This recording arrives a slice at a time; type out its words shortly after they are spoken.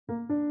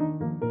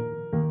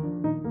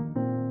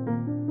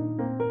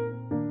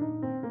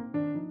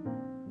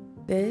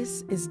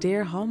This is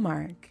Dear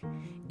Hallmark.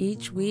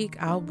 Each week,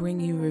 I'll bring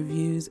you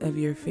reviews of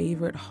your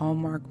favorite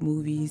Hallmark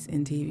movies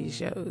and TV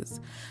shows.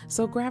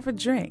 So grab a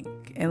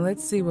drink and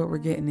let's see what we're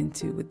getting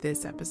into with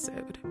this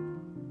episode.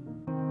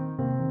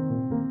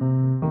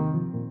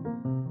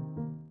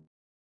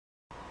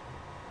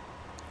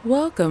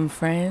 Welcome,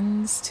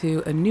 friends,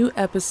 to a new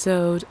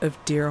episode of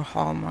Dear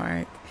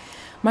Hallmark.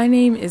 My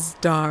name is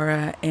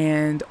Dara,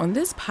 and on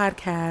this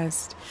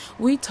podcast,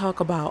 we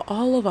talk about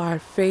all of our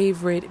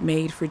favorite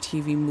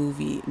made-for-TV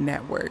movie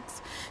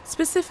networks,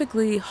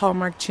 specifically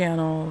Hallmark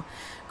Channel,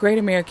 Great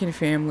American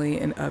Family,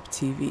 and Up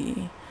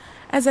TV.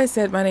 As I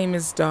said, my name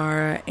is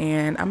Dara,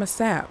 and I'm a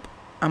sap.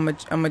 I'm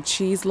a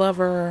cheese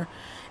lover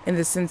in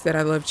the sense that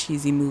I love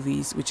cheesy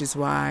movies, which is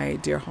why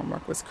Dear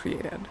Hallmark was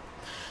created.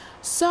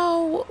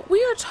 So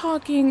we are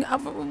talking,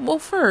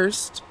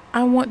 first,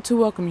 I want to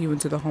welcome you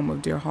into the home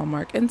of Dear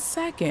Hallmark. And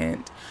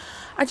second,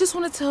 I just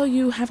want to tell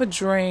you, have a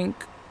drink,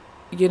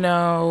 get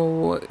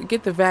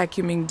the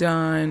vacuuming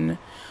done.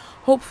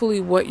 Hopefully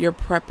what you're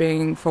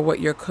prepping for what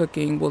you're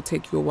cooking will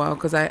take you a while,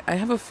 because I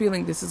have a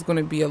feeling this is going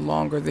to be a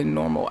longer than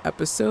normal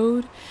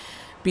episode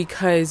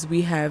because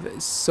we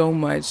have so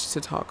much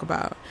to talk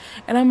about.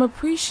 And I'm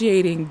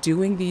appreciating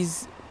doing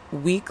these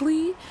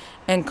weekly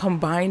and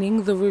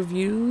combining the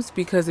reviews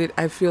because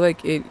I feel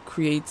like it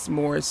creates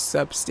more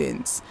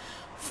substance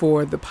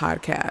for the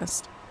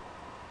podcast.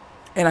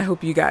 And I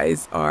hope you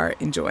guys are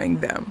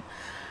enjoying them.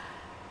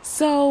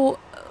 So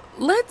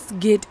let's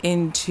get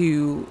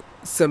into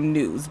some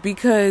news,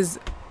 because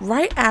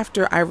right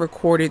after I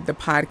recorded the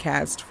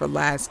podcast for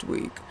last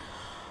week,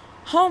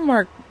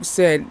 Hallmark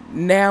said,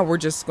 now we're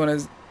just going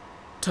to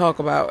talk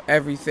about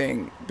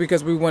everything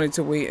because we wanted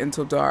to wait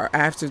until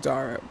after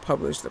Dara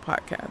published the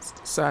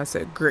podcast. So I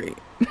said, great.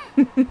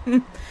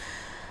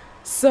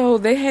 So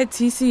they had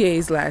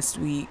TCAs last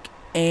week,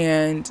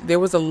 and there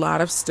was a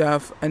lot of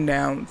stuff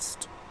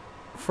announced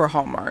for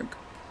Hallmark.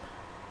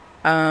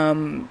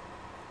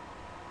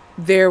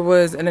 There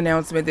was an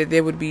announcement that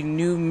there would be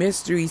new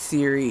mystery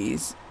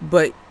series,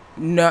 but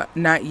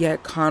not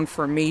yet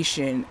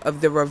confirmation of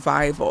the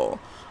revival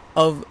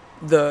of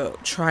the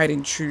tried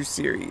and true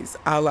series,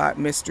 a la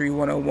Mystery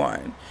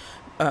 101,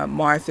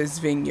 Martha's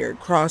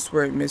Vineyard,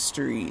 Crossword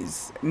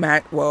Mysteries,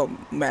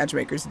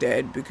 Matchmaker's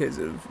dead because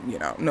of,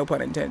 no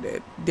pun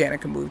intended,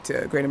 Danica moved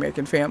to Great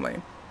American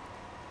Family.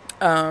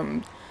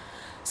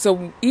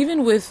 So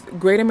even with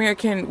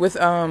with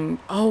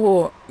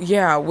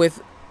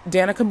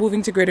Danica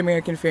moving to Great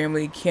American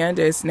Family,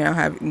 Candace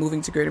now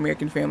moving to Great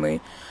American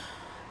Family,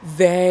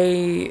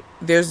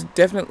 there's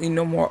definitely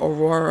no more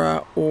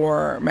Aurora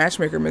or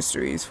Matchmaker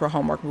mysteries for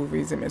Hallmark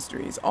Movies and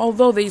Mysteries,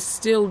 although they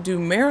still do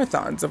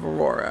marathons of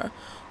Aurora,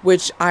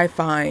 which I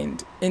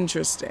find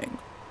interesting.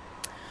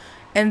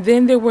 And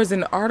then there was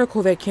an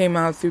article that came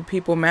out through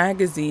People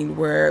magazine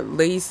where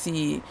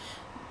Lacey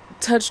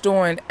touched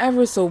on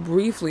ever so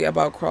briefly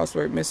about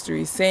Crossword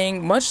Mysteries,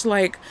 saying much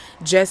like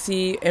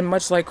Jesse and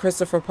much like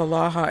Christopher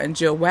Palaha and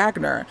Jill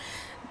Wagner,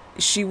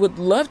 she would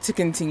love to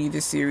continue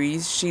the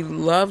series. She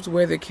loved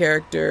where the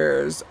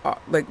characters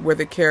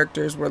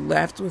were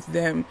left with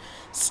them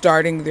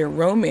starting their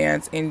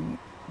romance, and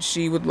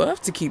she would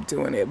love to keep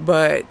doing it.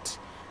 But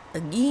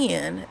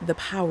again, the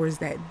powers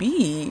that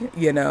be,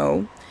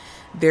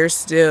 there's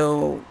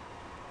still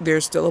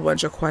a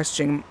bunch of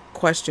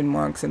question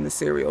marks in the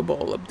cereal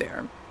bowl up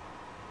there.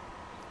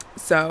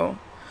 So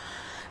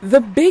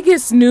the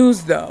biggest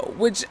news, though,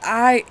 which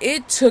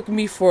it took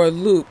me for a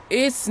loop,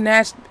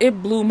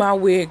 it blew my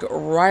wig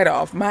right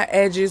off. My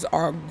edges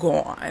are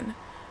gone.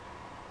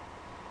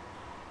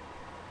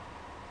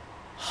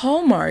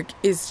 Hallmark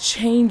is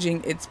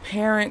changing its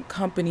parent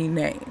company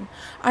name.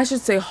 I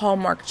should say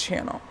Hallmark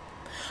Channel.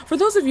 For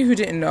those of you who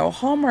didn't know,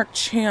 Hallmark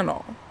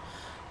Channel,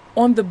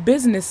 on the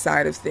business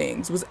side of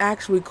things, was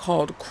actually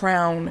called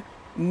Crown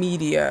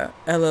Media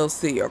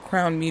LLC, or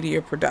Crown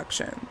Media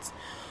Productions,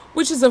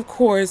 which is, of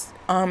course,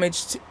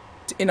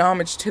 in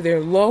homage to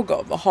their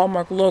logo. The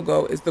Hallmark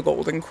logo is the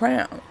golden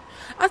crown.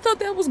 I thought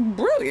that was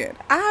brilliant.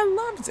 I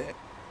loved it.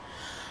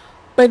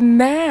 But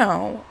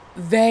now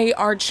they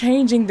are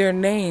changing their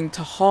name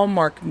to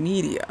Hallmark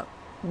Media.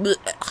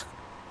 Blech.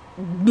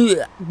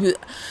 Blech. Blech.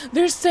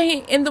 They're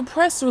saying, in the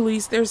press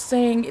release, they're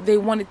saying they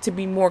want it to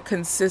be more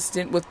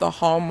consistent with the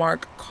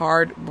Hallmark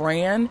card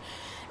brand,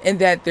 and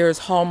that there's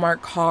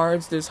Hallmark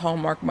cards, there's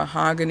Hallmark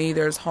mahogany,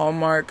 there's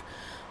Hallmark.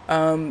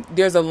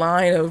 There's a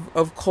line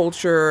of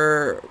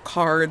culture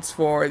cards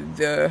for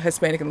the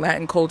Hispanic and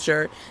Latin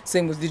culture,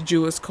 same with the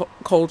Jewish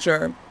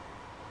culture.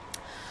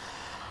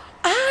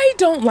 I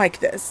don't like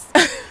this.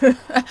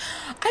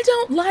 I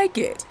don't like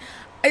it.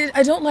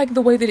 I don't like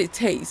the way that it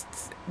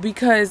tastes,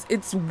 because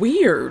it's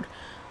weird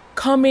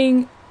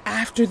coming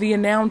after the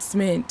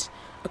announcement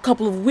a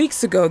couple of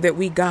weeks ago that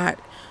we got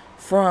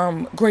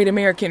from Great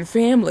American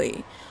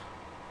Family,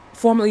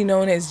 formerly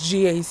known as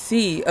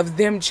GAC, of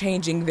them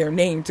changing their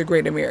name to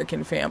Great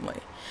American Family.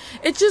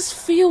 It just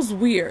feels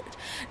weird.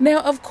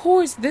 Now, of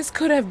course, this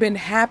could have been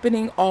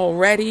happening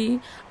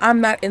already. I'm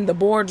not in the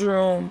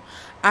boardroom.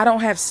 I don't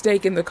have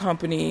stake in the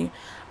company.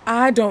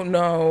 I don't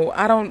know.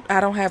 I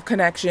don't have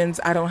connections.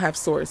 I don't have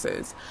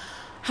sources.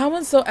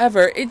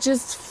 Howsoever, it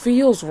just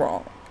feels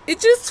wrong. It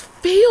just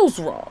feels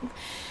wrong.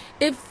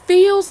 It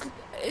feels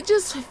it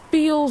just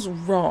feels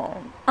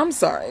wrong. I'm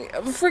sorry.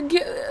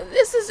 Forget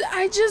this is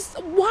I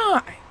just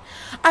why?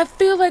 I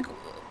feel like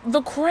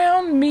the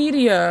Crown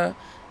Media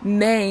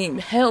name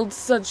held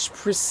such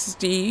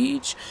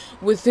prestige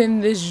within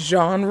this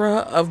genre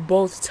of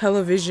both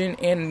television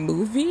and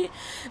movie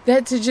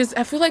that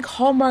I feel like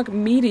Hallmark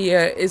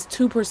Media is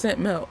 2%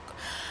 milk.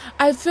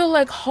 I feel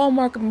like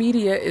Hallmark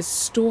Media is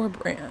store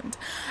brand.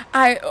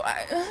 I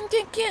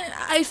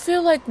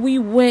feel like we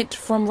went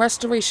from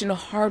Restoration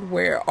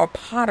Hardware or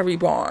Pottery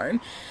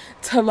Barn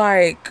to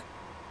like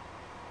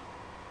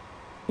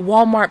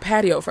Walmart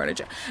patio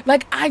furniture.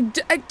 Like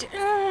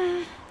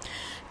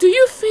do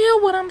you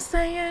feel what I'm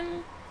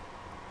saying?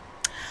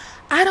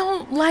 I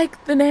don't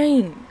like the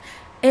name.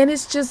 And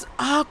it's just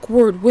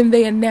awkward when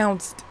they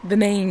announced the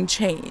name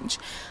change.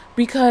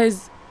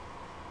 Because,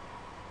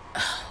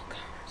 oh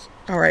gosh.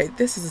 All right,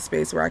 this is a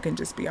space where I can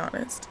just be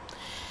honest.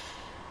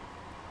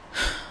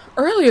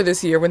 Earlier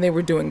this year, when they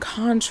were doing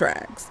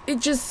contracts, it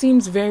just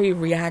seems very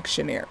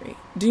reactionary.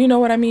 Do you know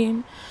what I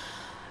mean?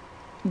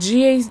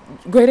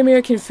 Great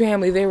American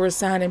Family, they were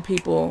signing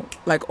people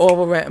like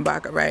Orville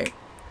Redenbacher, right?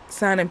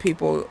 Signing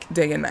people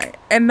day and night.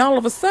 And all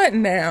of a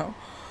sudden now,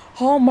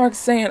 Hallmark's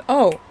saying,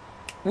 oh,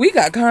 we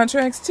got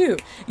contracts too.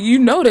 You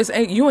notice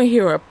you ain't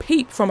hear a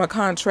peep from a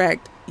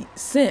contract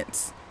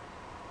since.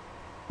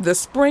 The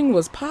spring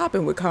was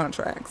popping with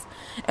contracts.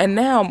 And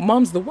now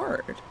mum's the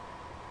word.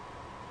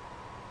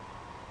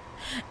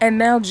 And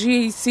now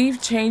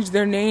GAC changed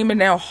their name and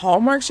now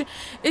Hallmark.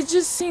 It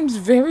just seems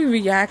very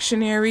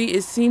reactionary.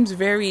 It seems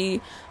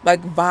very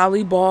like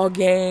volleyball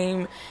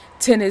game,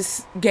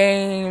 tennis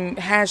game,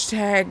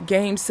 hashtag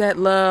game set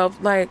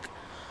love. Like,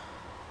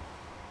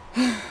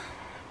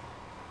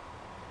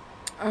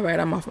 all right,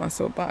 I'm off my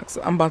soapbox.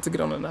 I'm about to get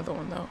on another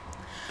one though.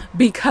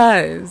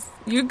 Because,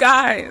 you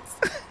guys,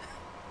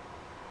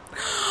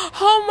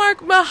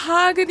 Hallmark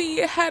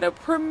Mahogany had a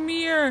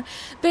premiere.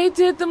 They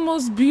did the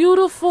most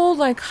beautiful,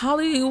 like,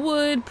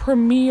 Hollywood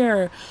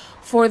premiere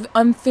for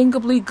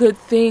Unthinkably Good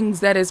Things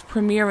that is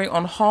premiering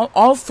on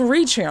all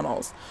three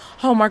channels.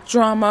 Hallmark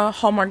Drama,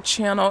 Hallmark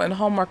Channel, and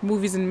Hallmark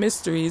Movies and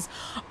Mysteries,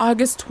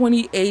 August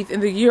 28th in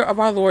the year of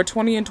our Lord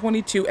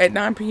 2022 at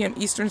 9 p.m.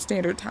 Eastern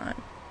Standard Time.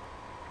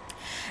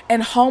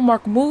 And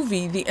Hallmark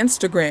Movie, the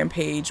Instagram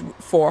page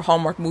for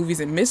Hallmark Movies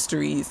and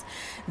Mysteries,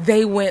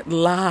 they went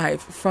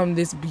live from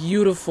this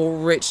beautiful,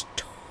 rich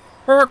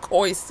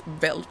turquoise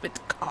velvet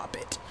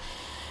carpet.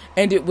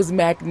 And it was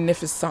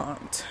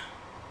magnificent.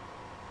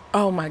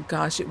 Oh my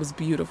gosh, it was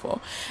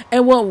beautiful.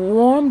 And what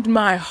warmed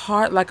my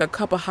heart like a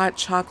cup of hot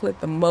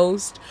chocolate the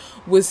most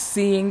was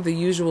seeing the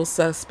usual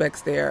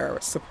suspects there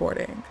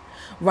supporting.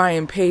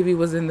 Ryan Pavey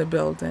was in the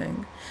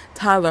building.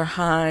 Tyler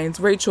Hines,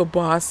 Rachel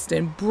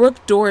Boston,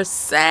 Brooke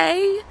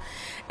Dorsey,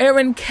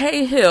 Aaron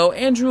Cahill,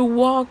 Andrew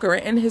Walker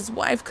and his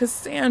wife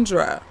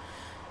Cassandra,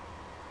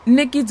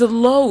 Nikki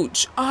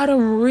DeLoach,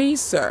 Autumn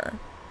Reeser.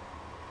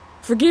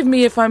 Forgive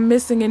me if I'm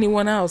missing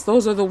anyone else.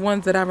 Those are the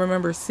ones that I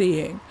remember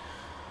seeing.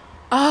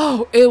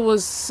 Oh,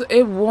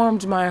 it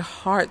warmed my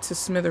heart to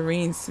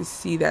smithereens to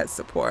see that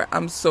support.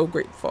 I'm so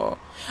grateful.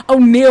 Oh,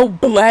 Neil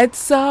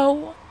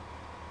Bledsoe.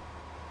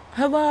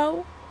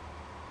 Hello?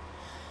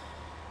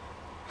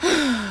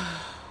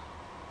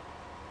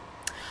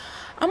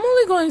 I'm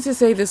only going to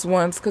say this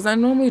once because I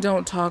normally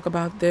don't talk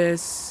about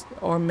this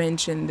or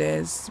mention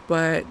this,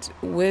 but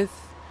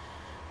with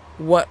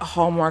what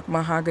Hallmark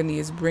Mahogany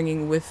is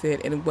bringing with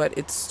it and what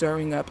it's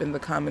stirring up in the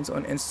comments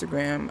on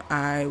Instagram,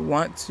 I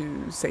want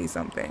to say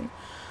something.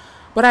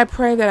 But I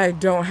pray that I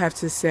don't have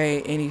to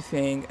say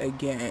anything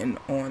again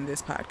on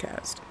this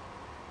podcast.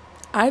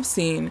 I've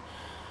seen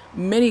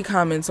many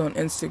comments on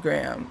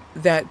Instagram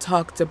that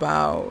talked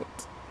about,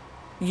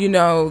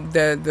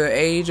 the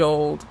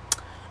age-old,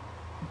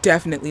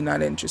 definitely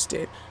not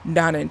interested.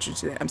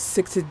 I'm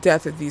sick to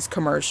death of these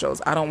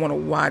commercials. I don't want to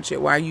watch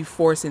it. Why are you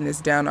forcing this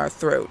down our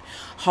throat?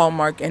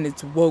 Hallmark and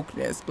its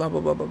wokeness, blah,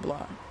 blah, blah, blah,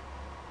 blah.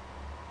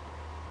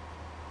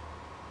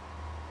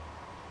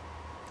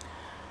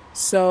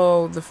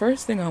 So the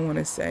first thing I want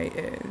to say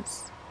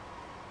is,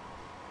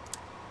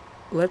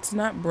 let's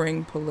not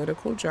bring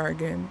political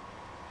jargon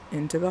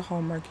into the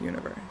Hallmark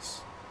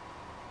universe.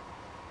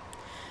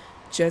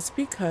 Just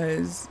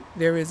because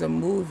there is a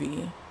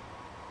movie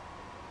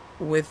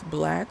with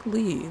black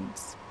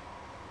leads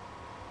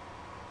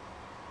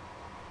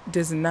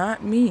does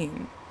not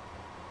mean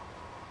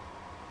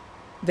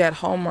that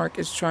Hallmark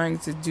is trying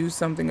to do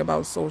something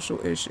about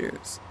social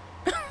issues.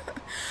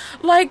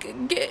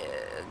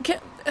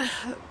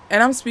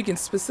 And I'm speaking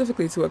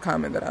specifically to a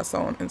comment that I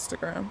saw on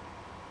Instagram.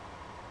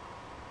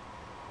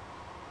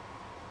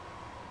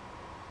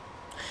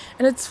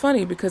 And it's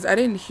funny because I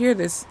didn't hear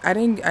this. I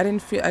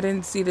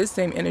didn't see this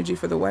same energy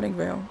for The Wedding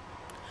Veil.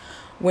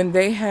 When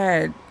they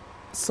had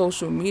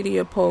social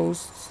media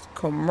posts,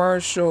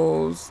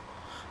 commercials,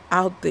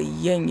 out the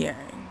yin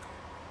yang.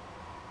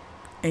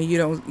 And you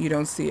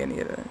don't see any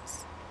of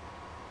this.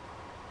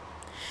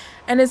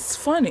 And it's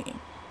funny.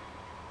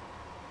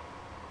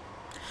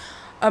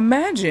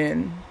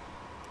 Imagine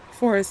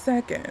for a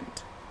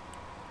second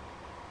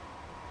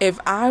if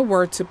I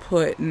were to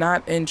put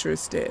not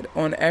interested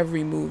on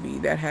every movie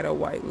that had a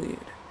white lead.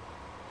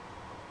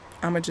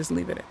 I'm going to just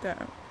leave it at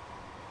that.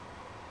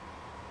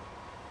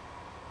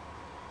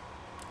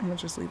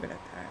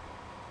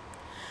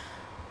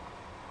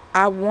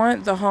 I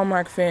want the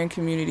Hallmark fan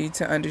community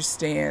to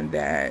understand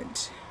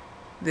that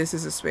this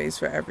is a space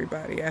for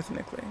everybody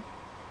ethnically.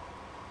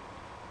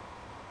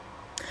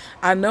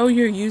 I know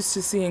you're used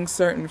to seeing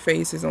certain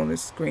faces on the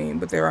screen,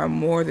 but there are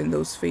more than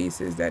those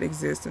faces that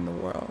exist in the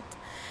world.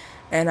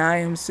 And I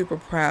am super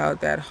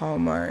proud that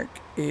Hallmark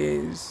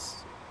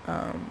is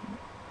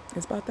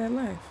about that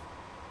life.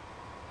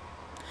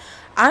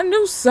 I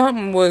knew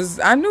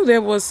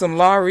there was some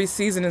Lowry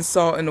seasoning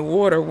salt in the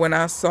water when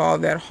I saw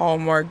that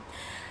Hallmark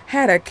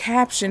had a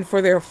caption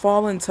for their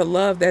Fall Into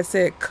Love that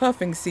said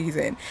cuffing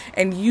season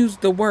and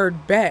used the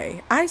word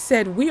bae. I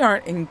said, we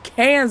aren't in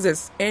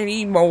Kansas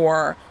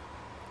anymore.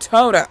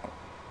 Toto.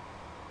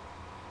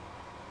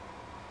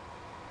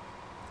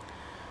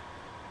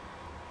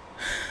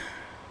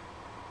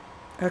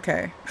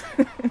 Okay.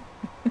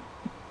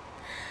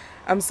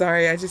 I'm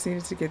sorry. I just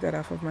needed to get that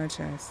off of my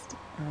chest.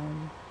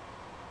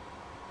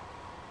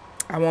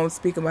 I won't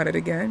speak about it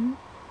again.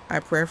 I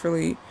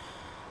prayerfully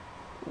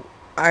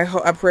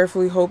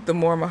hope the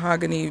more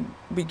Mahogany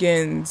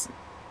begins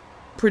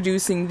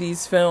producing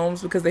these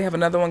films, because they have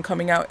another one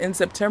coming out in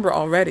September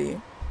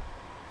already.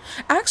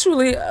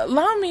 Actually,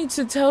 allow me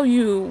to tell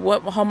you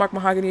what Hallmark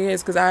Mahogany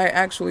is, because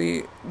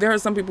there are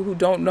some people who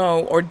don't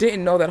know or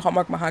didn't know that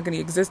Hallmark Mahogany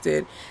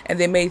existed, and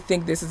they may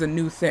think this is a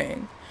new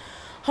thing.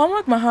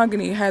 Hallmark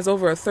Mahogany has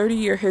over a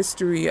 30-year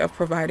history of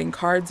providing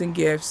cards and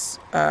gifts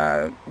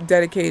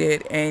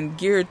dedicated and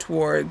geared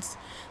towards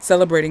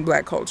celebrating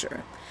Black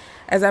culture.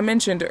 As I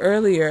mentioned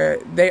earlier,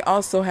 they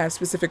also have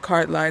specific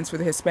card lines for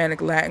the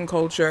Hispanic Latin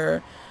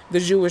culture, the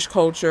Jewish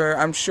culture.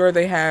 I'm sure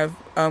they have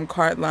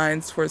card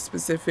lines for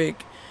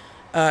specific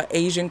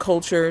Asian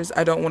cultures.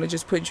 I don't want to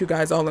just put you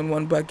guys all in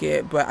one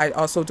bucket, but I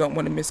also don't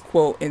want to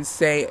misquote and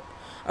say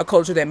a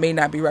culture that may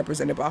not be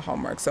represented by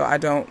Hallmark. So I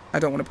don't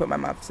want to put my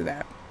mouth to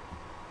that.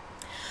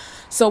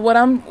 So what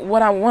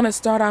I want to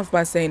start off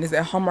by saying is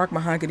that Hallmark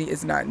Mahogany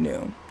is not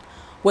new.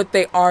 What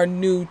they are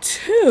new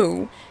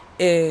to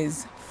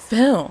is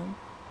film,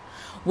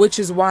 which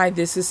is why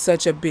this is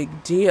such a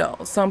big deal.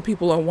 Some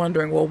people are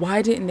wondering, well,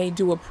 why didn't they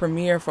do a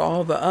premiere for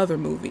all the other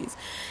movies?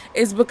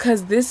 It's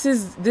because this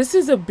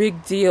is a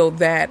big deal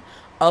that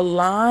a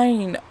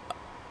line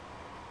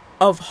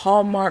of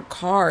Hallmark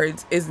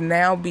cards is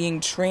now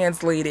being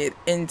translated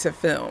into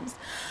films.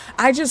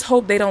 I just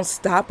hope they don't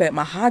stop at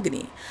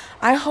Mahogany.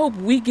 I hope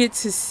we get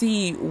to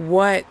see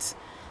what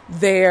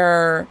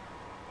their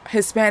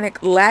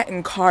Hispanic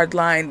Latin card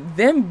line,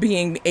 them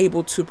being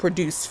able to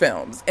produce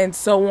films and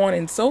so on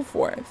and so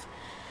forth.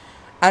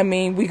 I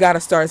mean, we got to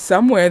start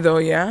somewhere though,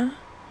 yeah?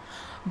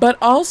 But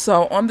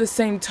also, on the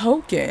same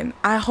token,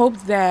 I hope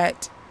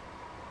that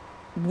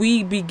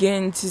we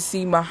begin to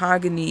see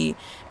Mahogany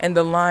and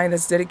the line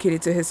that's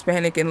dedicated to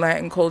Hispanic and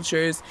Latin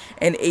cultures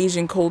and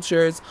Asian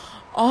cultures,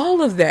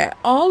 all of that,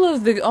 all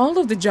of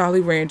the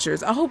Jolly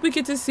Ranchers. I hope we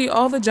get to see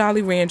all the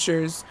Jolly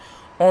Ranchers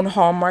on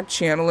Hallmark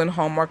Channel and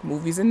Hallmark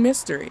Movies and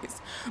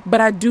Mysteries.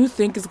 But I do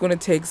think it's going to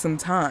take some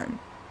time,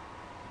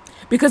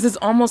 because it's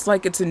almost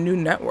like it's a new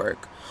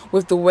network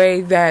with the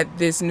way that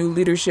this new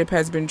leadership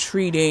has been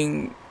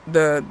treating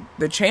the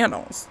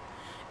channels.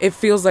 It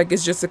feels like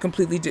it's just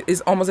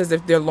it's almost as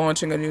if they're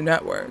launching a new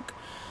network.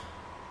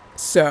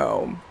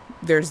 So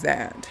there's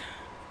that.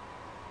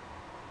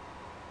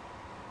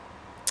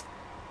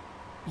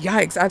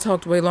 Yikes, I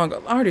talked way longer.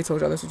 I already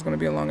told y'all this was going to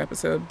be a long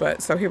episode,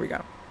 but so here we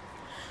go.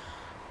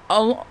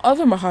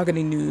 Other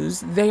Mahogany news,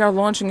 they are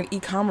launching an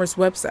e-commerce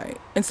website.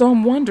 And so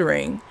I'm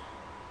wondering,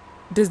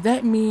 does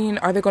that mean,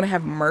 are they going to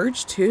have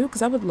merch too?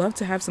 Because I would love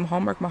to have some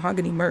Hallmark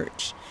Mahogany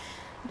merch.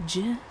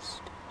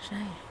 Just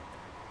saying.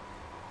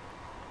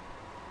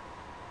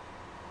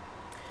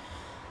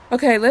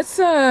 Okay, let's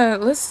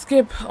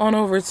skip on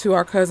over to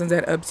our cousins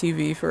at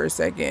UpTV for a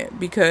second,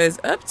 because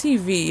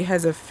UpTV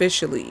has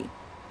officially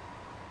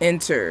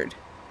entered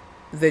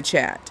the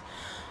chat.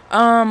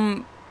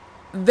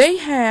 They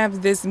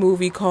have this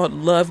movie called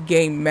Love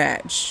Game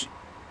Match.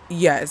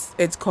 Yes,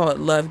 it's called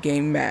Love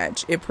Game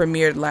Match. It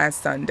premiered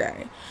last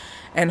Sunday.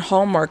 And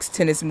Hallmark's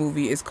tennis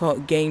movie is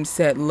called Game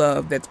Set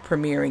Love, that's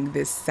premiering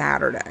this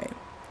Saturday.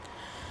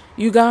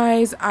 You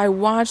guys, I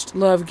watched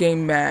Love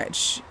Game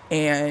Match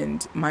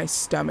and my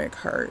stomach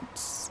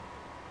hurts.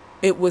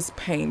 It was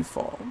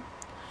painful.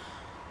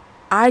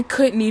 I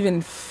couldn't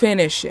even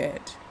finish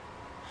it.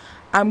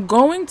 I'm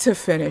going to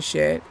finish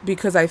it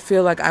because I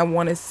feel like I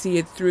want to see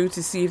it through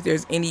to see if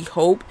there's any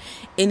hope,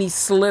 any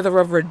slither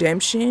of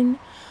redemption.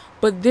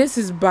 But this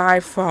is by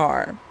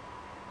far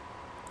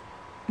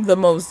the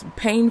most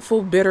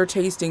painful, bitter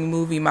tasting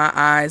movie my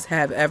eyes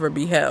have ever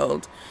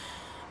beheld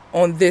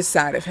on this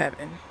side of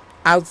heaven,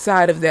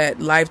 outside of that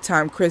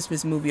Lifetime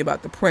Christmas movie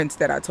about the prince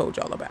that I told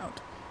y'all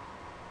about.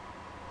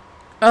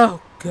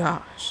 Oh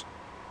gosh.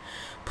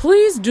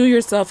 Please do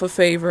yourself a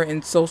favor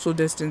and social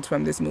distance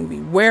from this movie.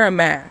 Wear a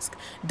mask.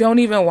 Don't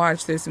even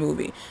watch this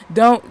movie.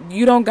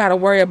 You don't got to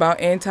worry about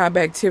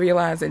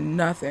antibacterializing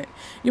nothing.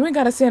 You ain't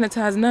got to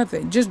sanitize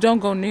nothing. Just don't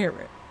go near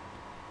it.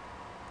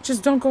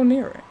 Just don't go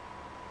near it.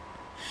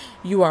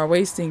 You are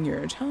wasting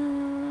your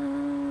time.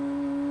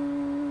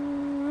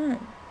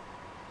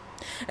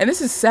 And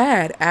this is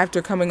sad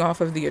after coming off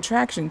of the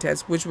attraction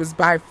test, which was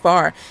by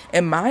far,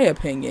 in my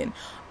opinion,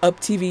 Up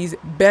TV's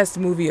best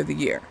movie of the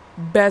year.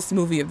 Best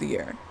movie of the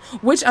year.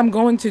 Which I'm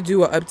going to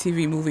do a Up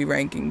TV movie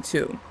ranking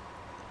too.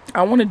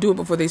 I want to do it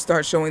before they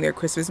start showing their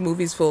Christmas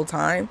movies full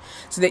time,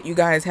 so that you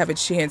guys have a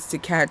chance to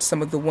catch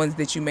some of the ones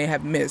that you may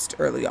have missed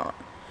early on.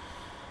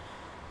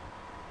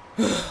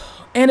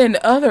 And in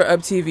other Up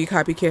TV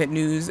copycat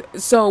news,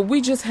 so we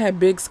just had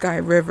Big Sky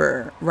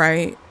River,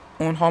 right?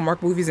 On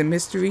Hallmark Movies and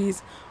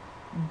Mysteries.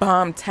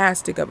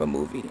 Bombastic of a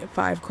movie,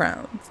 5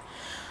 Crowns.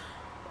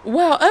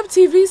 Well, Up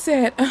TV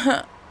said,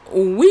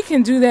 we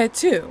can do that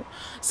too.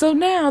 So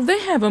now they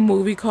have a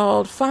movie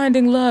called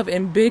Finding Love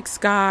in Big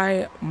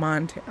Sky,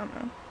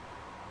 Montana.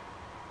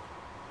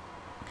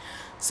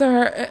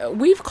 Sir,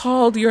 we've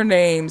called your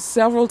name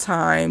several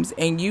times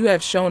and you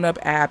have shown up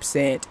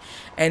absent,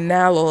 and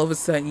now all of a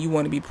sudden you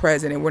want to be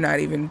present and we're not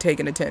even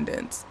taking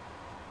attendance.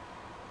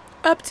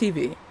 Up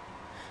TV.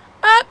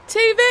 Up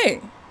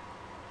TV.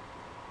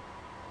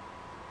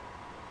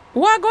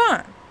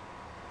 Wagwan.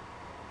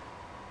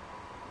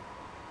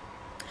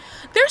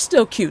 They're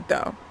still cute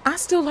though. I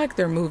still like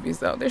their movies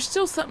though. There's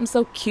still something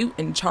so cute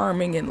and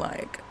charming and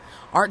like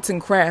arts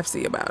and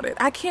craftsy about it.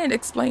 I can't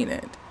explain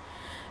it.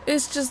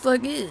 It's just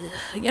like,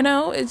 you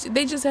know,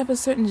 they just have a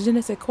certain je ne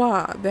sais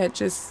quoi that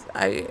just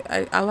I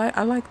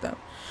like them.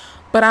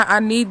 But I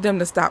need them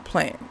to stop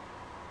playing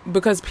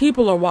because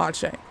people are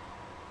watching.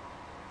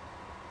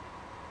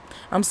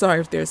 I'm sorry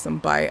if there's some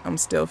bite. I'm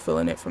still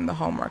feeling it from the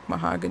Hallmark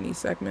Mahogany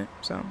segment,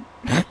 so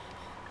I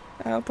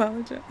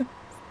apologize. But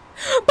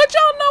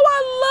y'all know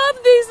I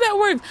love these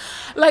networks.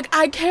 Like,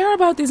 I care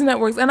about these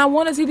networks, and I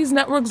want to see these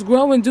networks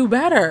grow and do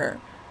better.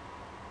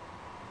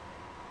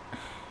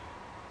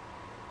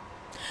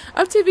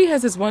 Up TV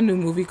has this one new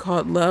movie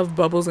called Love,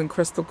 Bubbles, and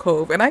Crystal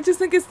Cove, and I just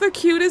think it's the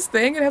cutest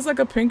thing. It has like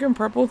a pink and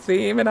purple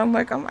theme, and I'm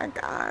like, oh my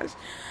gosh.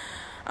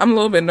 I'm a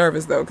little bit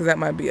nervous, though, because that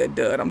might be a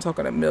dud. I'm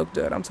talking a milk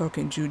dud. I'm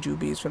talking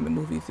jujubes from the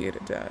movie theater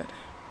dud.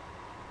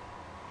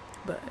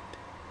 But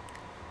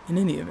in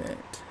any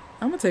event,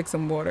 I'm going to take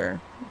some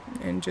water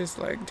and just,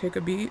 like, take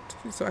a beat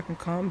so I can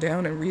calm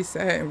down and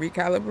reset and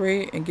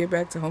recalibrate and get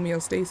back to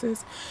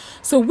homeostasis.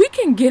 So we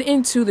can get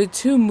into the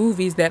 2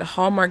 movies that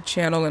Hallmark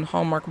Channel and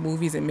Hallmark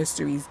Movies and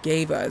Mysteries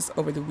gave us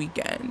over the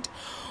weekend,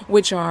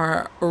 which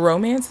are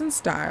Romance and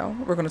Style.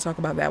 We're going to talk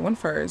about that one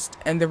first,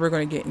 and then we're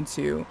going to get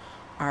into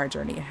our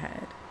journey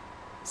ahead.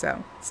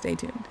 So stay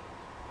tuned.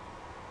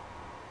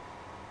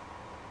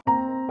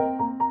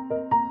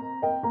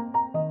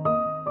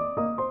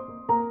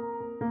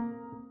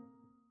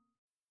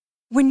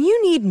 When you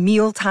need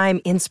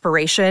mealtime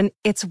inspiration,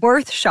 it's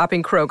worth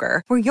shopping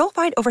Kroger, where you'll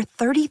find over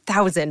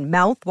 30,000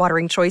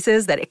 mouth-watering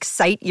choices that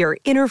excite your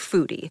inner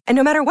foodie. And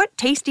no matter what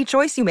tasty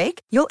choice you make,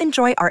 you'll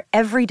enjoy our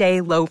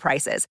everyday low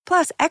prices,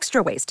 plus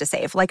extra ways to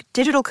save, like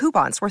digital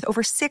coupons worth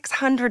over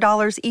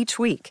 $600 each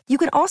week. You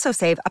can also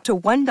save up to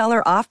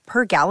 $1 off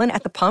per gallon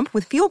at the pump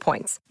with fuel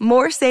points.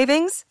 More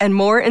savings and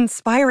more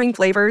inspiring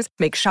flavors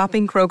make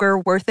shopping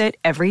Kroger worth it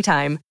every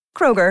time.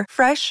 Kroger,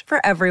 fresh for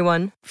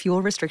everyone.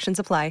 Fuel restrictions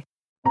apply.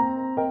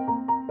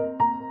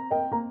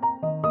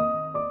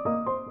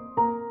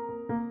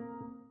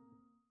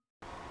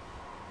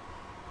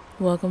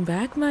 Welcome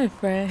back, my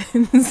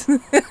friends.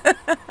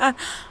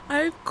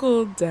 I've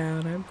cooled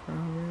down, I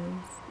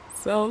promise.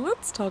 So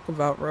let's talk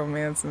about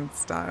Romance and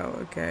Style,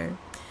 okay?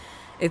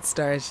 It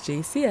stars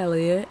J.C.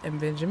 Elliott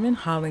and Benjamin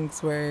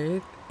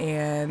Hollingsworth,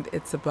 and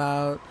it's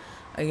about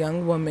a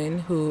young woman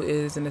who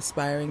is an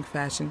aspiring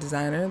fashion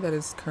designer that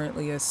is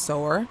currently a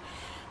sewer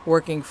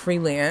working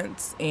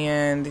freelance,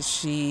 and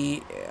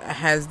she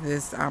has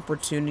this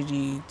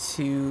opportunity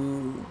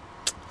to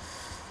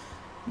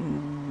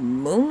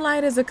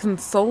moonlight as a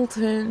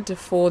consultant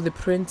for the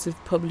Prince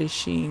of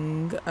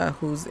Publishing,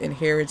 who's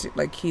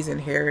he's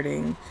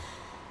inheriting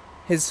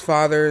his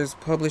father's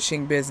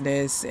publishing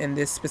business, and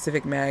this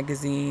specific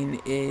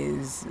magazine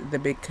is the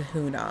big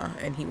kahuna,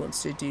 and he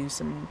wants to do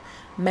some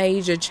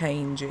major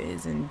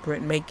changes and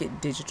make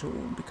it digital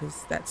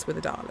because that's where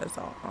the dollars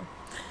are.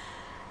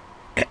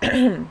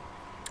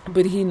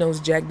 But he knows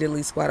jack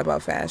diddly squat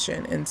about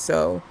fashion, and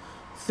so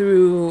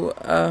through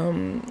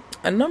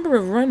a number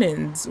of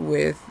run-ins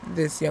with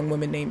this young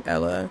woman named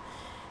Ella,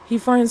 he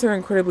finds her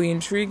incredibly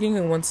intriguing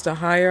and wants to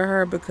hire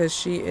her because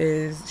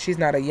she's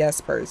not a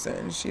yes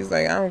person. She's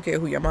like, I don't care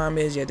who your mom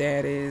is, your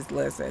dad is,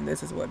 listen,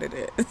 this is what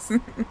it is.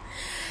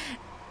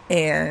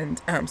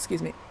 And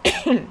excuse me.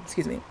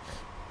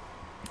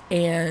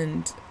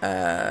 And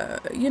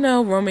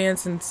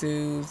romance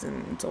ensues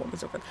and so on and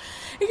so forth.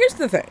 And here's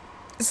the thing.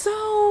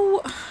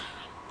 So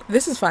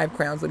this is 5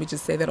 Crowns. Let me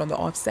just say that on the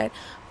offset.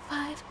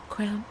 5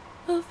 Crown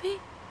movie.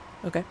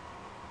 Okay.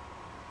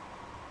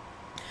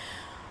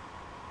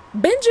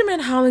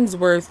 Benjamin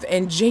Hollingsworth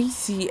and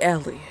J.C.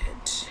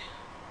 Elliott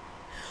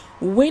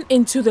went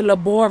into the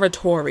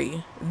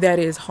laboratory that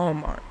is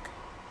Hallmark.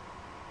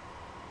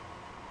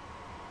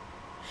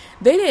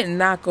 They didn't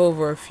knock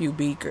over a few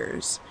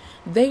beakers.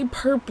 They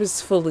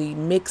purposefully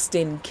mixed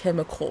in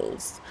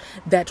chemicals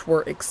that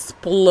were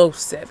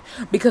explosive,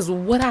 because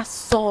what I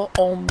saw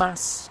on my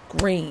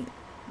screen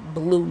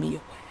blew me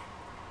away.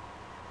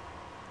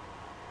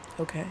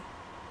 Okay?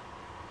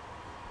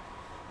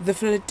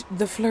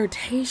 The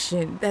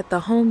flirtation that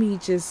the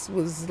homie just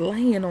was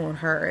laying on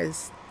her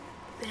is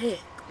thick,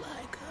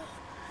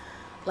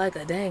 like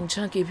a dang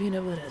chunky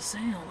peanut butter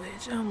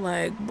sandwich. I'm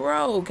like,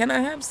 bro, can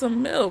I have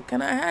some milk?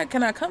 Can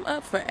I come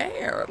up for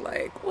air?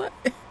 Like, what?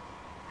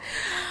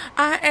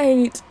 I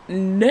ain't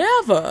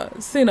never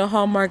seen a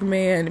Hallmark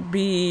man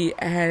be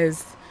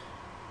as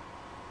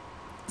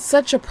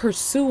such a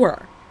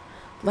pursuer.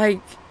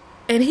 Like,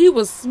 and he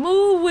was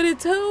smooth with it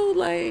too.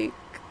 Like,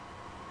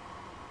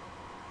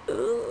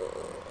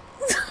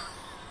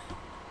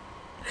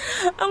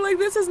 I'm like,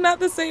 this is not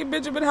the same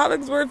Benjamin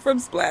Hollingsworth from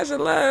Splash of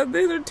Love.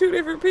 These are two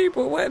different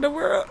people. What in the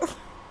world?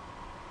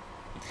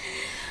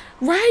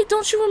 Right?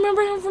 Don't you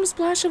remember him from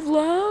Splash of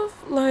Love?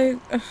 Like,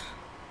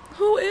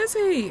 who is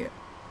he?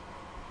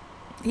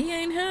 He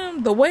ain't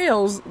him. The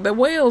whales,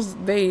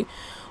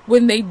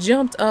 when they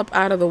jumped up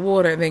out of the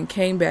water and then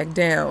came back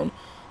down,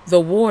 the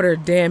water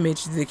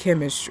damaged the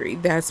chemistry.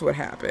 That's what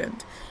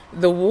happened.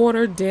 The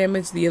water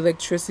damaged the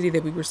electricity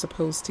that we were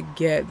supposed to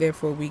get,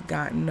 therefore we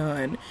got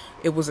none.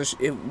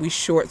 We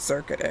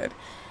short-circuited.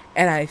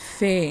 And I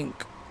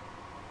think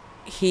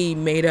he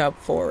made up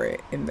for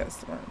it in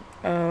this one.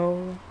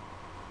 Oh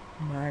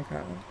my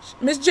gosh.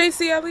 Miss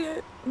J.C.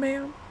 Elliott,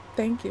 ma'am,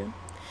 thank you.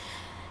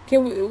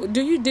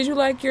 Did you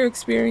like your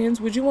experience?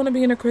 Would you want to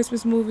be in a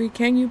Christmas movie?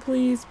 Can you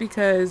please?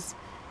 Because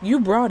you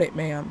brought it,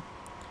 ma'am.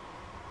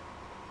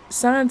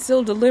 Signed,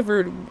 sealed,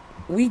 delivered.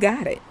 We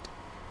got it.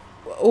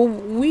 Oh,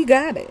 we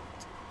got it.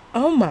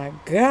 Oh my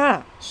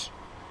gosh.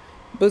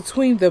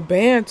 Between the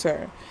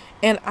banter,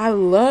 and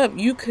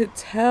you could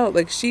tell,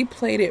 like, she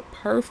played it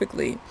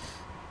perfectly,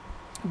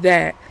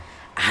 that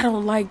I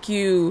don't like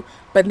you,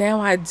 but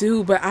now I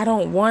do, but I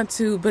don't want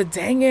to, but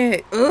dang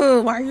it.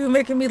 Ugh, why are you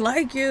making me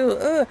like you?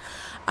 Ugh.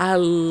 I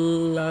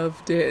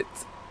loved it.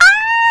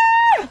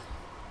 Ah!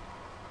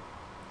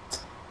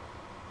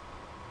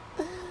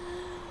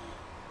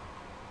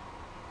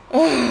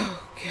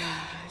 Oh,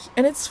 gosh.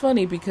 And it's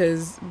funny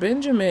because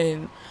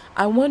Benjamin,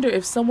 I wonder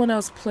if someone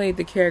else played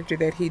the character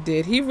that he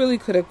did. He really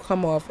could have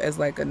come off as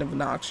like an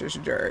obnoxious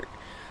jerk.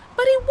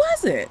 But he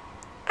wasn't.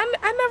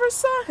 I never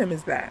saw him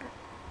as that.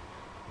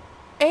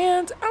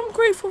 And I'm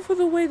grateful for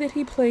the way that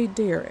he played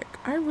Derek.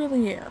 I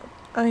really am.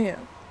 I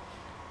am.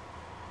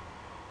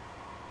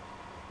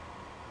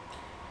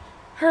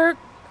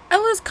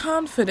 Ella's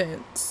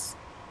confidence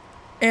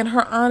and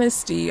her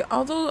honesty,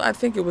 although I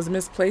think it was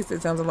misplaced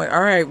at times, I'm like,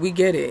 all right, we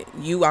get it.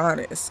 You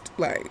honest.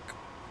 Like,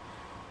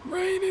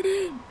 rein it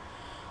in.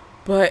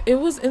 But it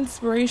was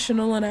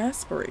inspirational and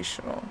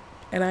aspirational,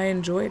 and I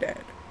enjoyed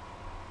it.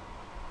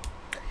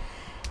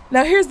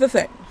 Now, here's the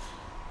thing.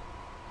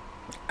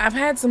 I've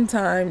had some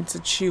time to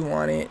chew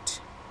on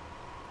it,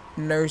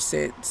 nurse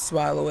it,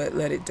 swallow it,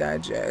 let it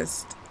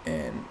digest,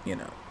 and,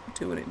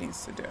 do what it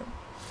needs to do.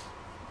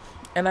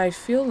 And I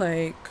feel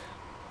like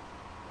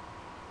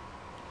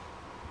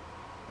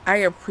I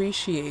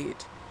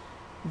appreciate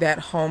that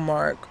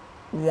Hallmark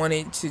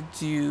wanted to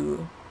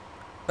do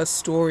a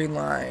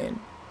storyline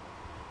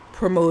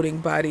promoting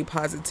body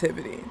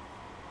positivity.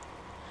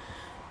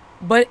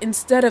 But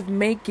instead of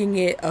making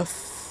it a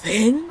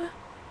thing,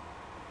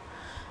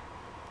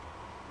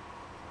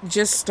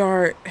 just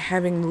start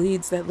having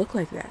leads that look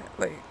like that.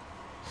 Like,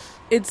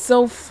 it's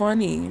so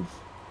funny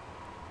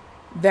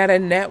that a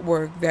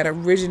network that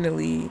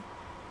originally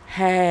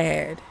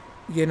had,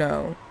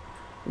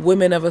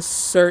 women of a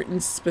certain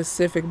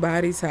specific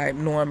body type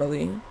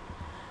normally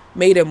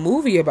made a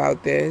movie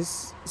about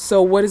this.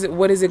 So what is it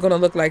going to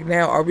look like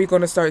now? Are we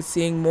going to start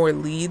seeing more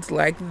leads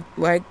like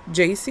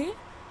JC?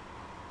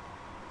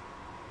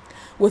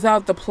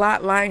 Without the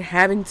plot line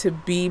having to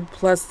be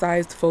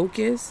plus-sized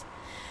focus?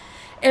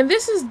 And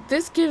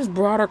this gives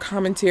broader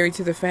commentary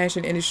to the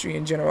fashion industry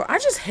in general. I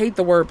just hate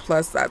the word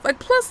plus size. Like,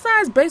 plus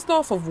size based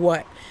off of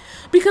what?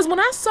 Because when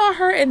I saw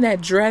her in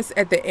that dress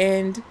at the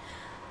end,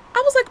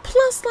 I was like,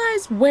 plus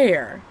size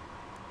where?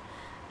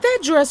 That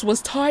dress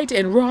was tight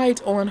and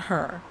right on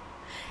her.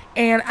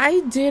 And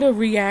I did a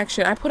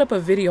reaction. I put up a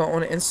video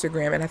on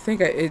Instagram, and I think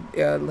it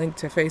linked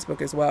to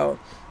Facebook as well,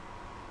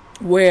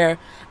 where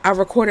I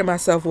recorded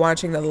myself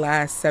watching the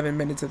last 7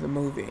 minutes of the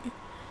movie.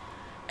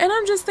 And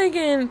I'm just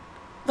thinking,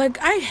 like,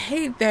 I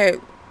hate that.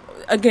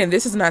 Again,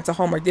 this is not to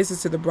Hallmark. This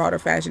is to the broader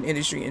fashion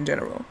industry in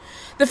general.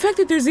 The fact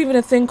that there's even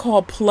a thing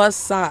called plus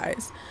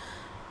size.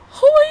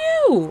 Who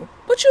are you?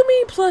 What you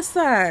mean plus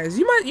size?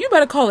 You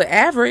better call it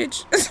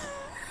average.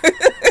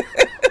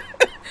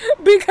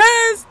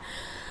 Because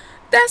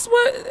that's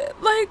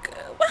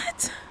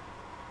what?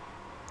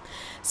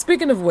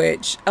 Speaking of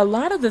which, a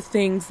lot of the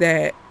things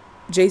that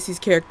JC's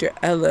character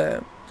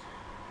Ella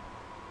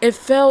it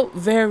felt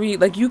very,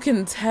 like, you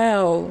can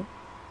tell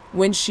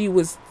when she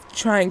was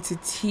trying to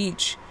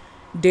teach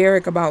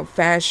Derek about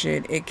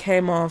fashion, it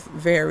came off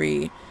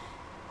very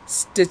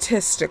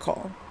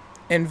statistical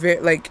and very,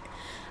 like,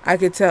 I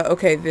could tell,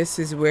 okay, this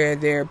is where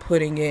they're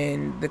putting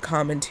in the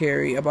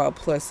commentary about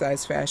plus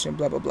size fashion,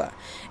 blah, blah, blah.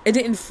 It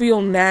didn't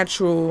feel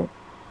natural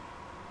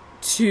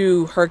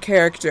to her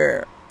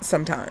character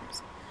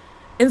sometimes.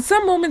 In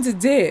some moments it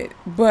did,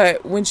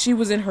 but when she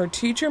was in her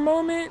teacher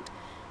moment,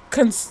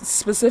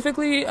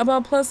 specifically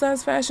about plus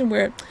size fashion,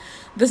 where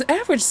this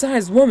average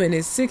size woman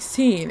is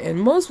 16 and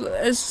most,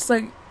 it's just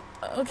like,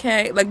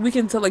 okay, like, we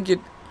can tell, like,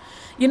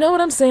 you know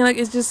what I'm saying? Like,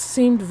 it just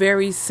seemed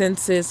very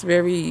census,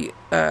 very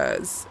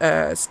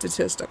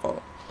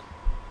statistical.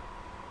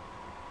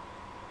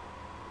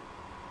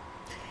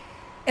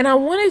 And I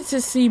wanted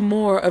to see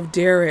more of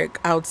Derek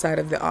outside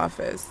of the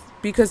office,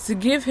 because to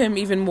give him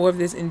even more of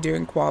this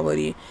endearing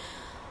quality,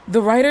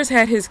 the writers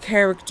had his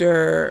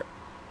character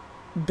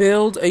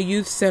build a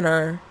youth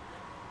center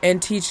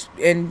and teach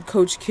and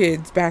coach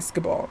kids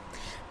basketball.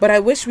 But I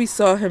wish we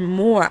saw him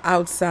more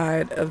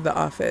outside of the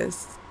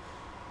office.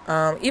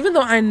 Even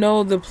though I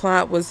know the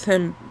plot was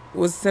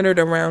centered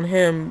around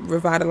him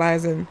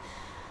revitalizing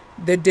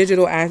the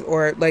digital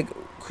or like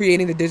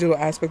creating the digital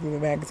aspect of the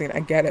magazine.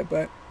 I get it,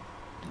 but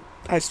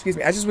I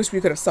just wish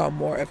we could have saw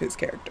more of his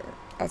character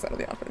outside of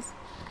the office.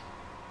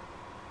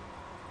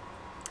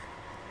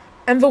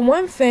 And the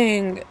one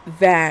thing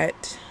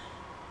that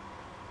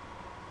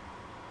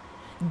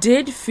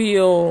did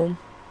feel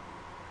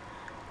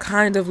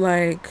kind of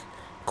like,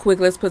 quick,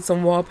 let's put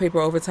some wallpaper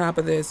over top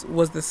of this,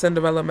 was the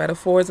Cinderella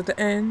metaphors at the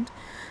end.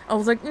 I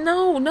was like,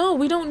 no,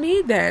 we don't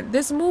need that.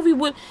 This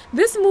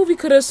movie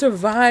could have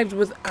survived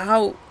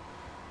without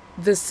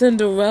the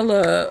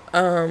Cinderella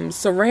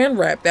saran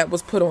wrap that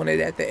was put on it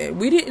at the end.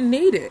 We didn't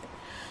need it.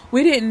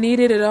 We didn't need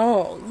it at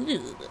all.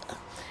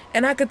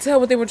 And I could tell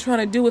what they were trying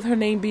to do with her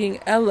name being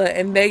Ella,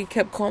 and they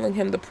kept calling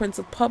him the Prince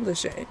of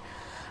Publishing.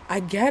 I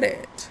get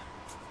it.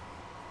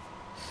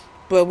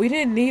 But we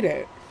didn't need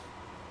it.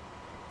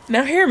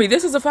 Now hear me,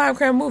 this is a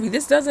 5-crown movie.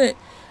 This doesn't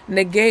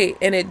negate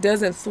and it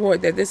doesn't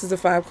thwart that this is a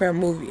 5-crown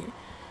movie.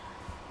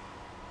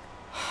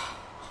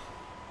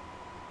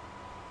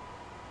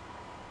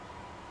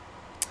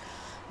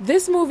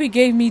 This movie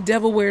gave me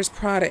Devil Wears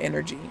Prada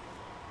energy.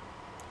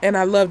 And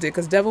I loved it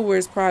because Devil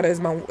Wears Prada is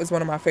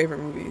one of my favorite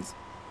movies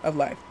of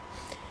life.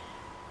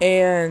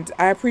 And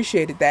I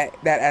appreciated that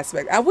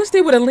aspect. I wish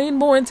they would have leaned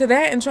more into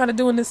that and tried to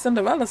doing this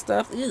Cinderella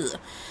stuff.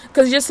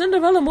 Because your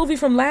Cinderella movie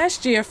from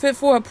last year, Fit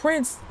for a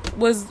Prince,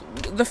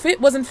 the fit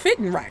wasn't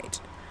fitting right.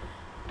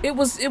 It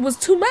was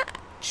too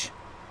much.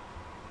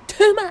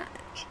 Too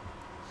much.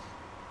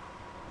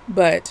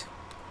 But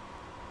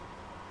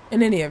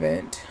in any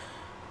event,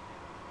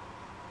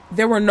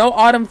 there were no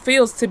autumn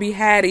feels to be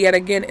had yet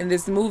again in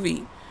this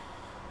movie.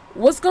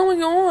 What's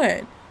going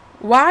on?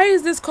 Why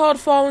is this called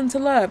Fall into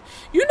Love?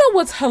 You know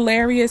what's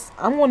hilarious?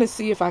 I want to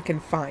see if I can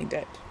find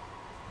it.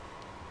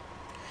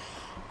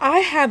 I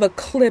have a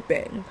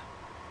clipping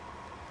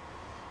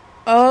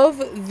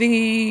of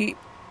the,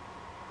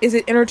 is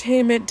it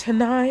Entertainment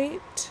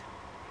Tonight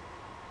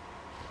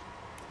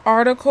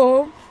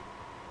article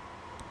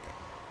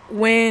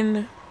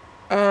when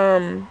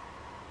Fall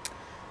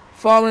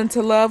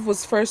into Love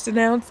was first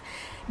announced.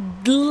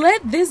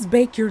 Let this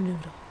bake your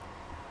noodle.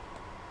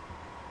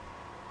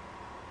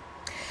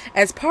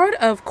 As part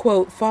of,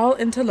 quote, Fall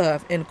into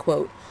Love, end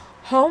quote,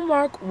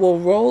 Hallmark will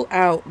roll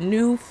out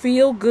new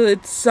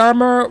feel-good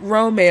summer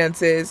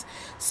romances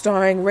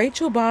starring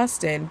Rachel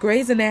Boston,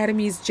 Grey's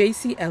Anatomy's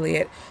J.C.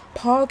 Elliott,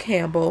 Paul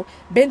Campbell,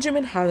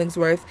 Benjamin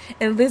Hollingsworth,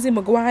 and Lizzie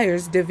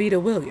McGuire's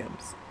Davida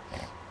Williams.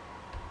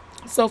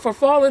 So for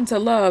Fall into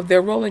Love,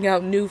 they're rolling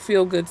out new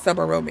feel-good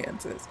summer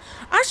romances.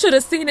 I should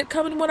have seen it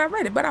coming when I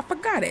read it, but I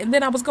forgot it. And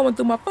then I was going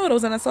through my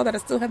photos and I saw that I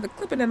still had the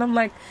clipping, and I'm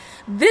like,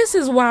 this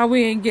is why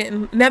we ain't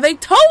getting... Now, they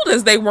told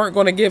us they weren't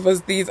going to give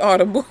us these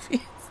autumn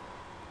movies.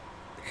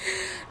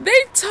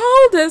 They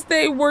told us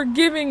they were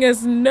giving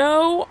us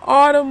no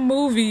autumn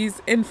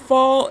movies in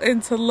Fall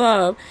into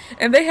Love,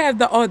 and they had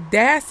the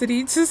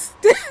audacity to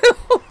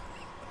still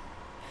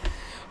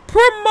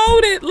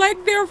promote it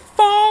like they're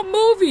fall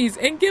movies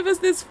and give us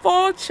this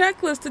fall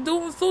checklist to do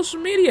on social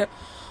media.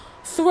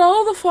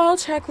 Throw the fall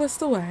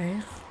checklist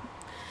away.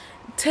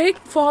 Take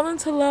Fall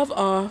into Love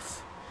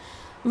off.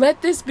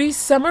 Let this be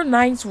Summer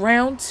Nights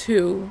Round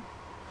 2.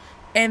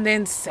 And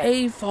then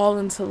save Fall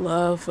into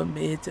Love for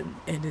mid to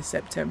end of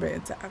September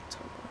into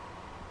October.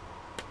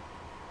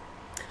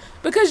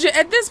 Because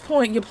at this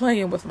point, you're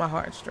playing with my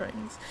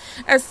heartstrings.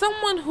 As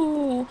someone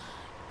who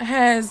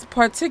has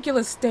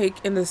particular stake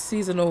in the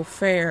seasonal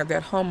fare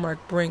that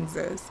Hallmark brings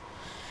us,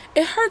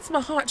 it hurts my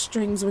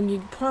heartstrings when you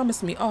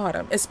promise me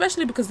autumn,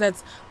 especially because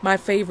that's my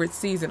favorite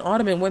season.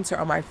 Autumn and winter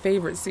are my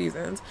favorite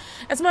seasons.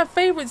 It's my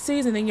favorite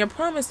season, and you're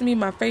promising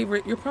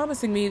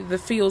me the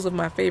feels of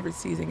my favorite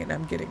season, and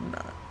I'm getting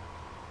none.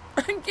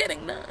 I'm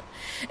getting none.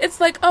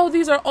 It's like, oh,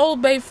 these are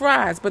Old Bay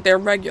fries, but they're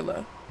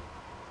regular.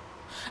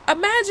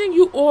 Imagine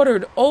you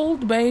ordered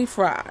Old Bay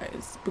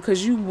fries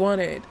because you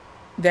wanted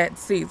that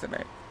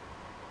seasoning.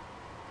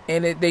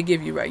 and they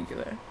give you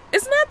regular.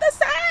 It's not the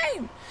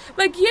same.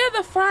 Like, yeah,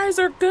 the fries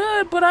are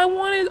good, but I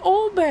wanted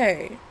Old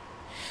Bay.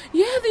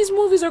 Yeah, these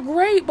movies are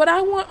great, but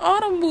I want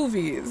autumn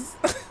movies.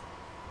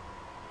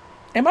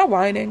 Am I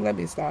whining? Let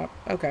me stop.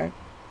 Okay.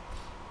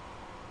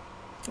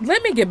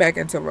 Let me get back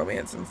into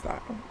Romance and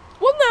Style.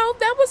 Well, no,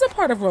 that was a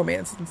part of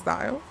Romance and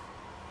Style.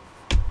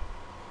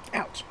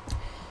 Ouch.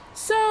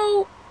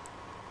 So,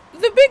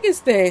 the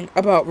biggest thing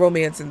about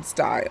Romance and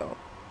Style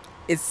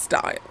is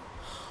style.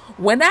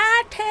 When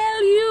I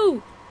tell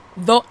you,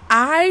 though,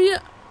 I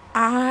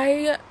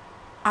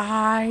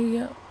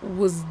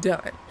was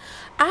done.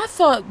 I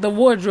thought the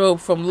wardrobe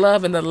from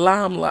Love in the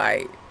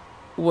Limelight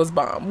was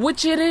bomb,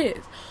 which it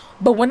is.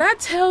 But when I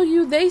tell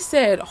you, they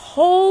said,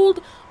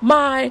 hold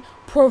my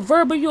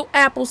proverbial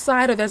apple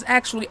cider that's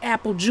actually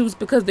apple juice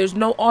because there's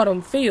no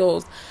autumn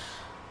feels.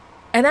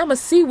 And I'm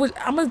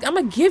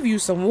gonna give you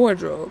some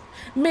wardrobe.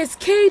 Miss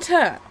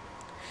Keita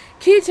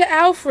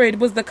Alfred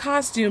was the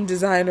costume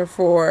designer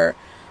for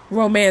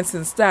Romance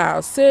and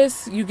Style.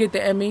 Sis, you get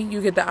the Emmy, you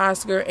get the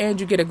Oscar,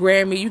 and you get a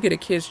Grammy, you get a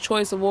Kids'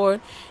 Choice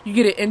Award, you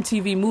get an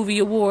MTV Movie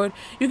Award,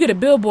 you get a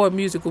Billboard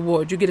Music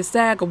Award, you get a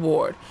SAG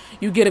Award,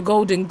 you get a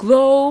Golden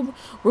Globe.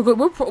 We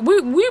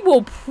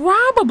will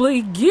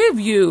probably give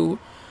you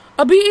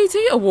a BET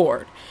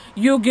Award.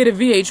 You'll get a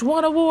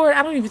VH1 award.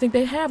 I don't even think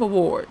they have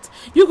awards.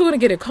 You're going to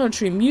get a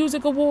Country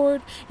Music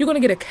Award. You're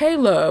going to get a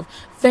K-Love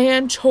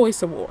Fan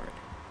Choice Award.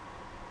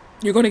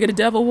 You're going to get a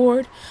Dove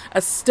Award,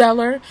 a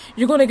Stellar.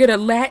 You're going to get a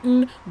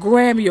Latin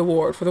Grammy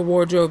Award for the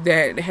wardrobe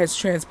that has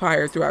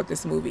transpired throughout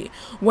this movie.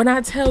 When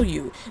I tell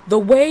you, the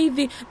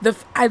way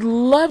I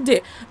loved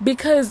it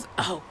because,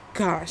 oh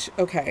gosh,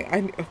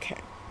 okay.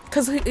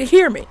 Because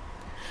hear me.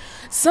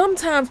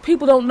 Sometimes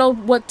people don't know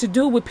what to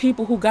do with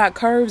people who got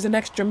curves and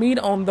extra meat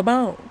on the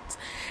bones.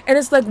 And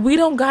it's like, we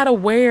don't gotta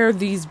wear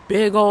these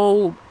big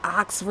old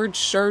Oxford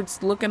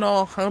shirts looking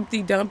all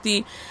Humpty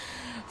Dumpty,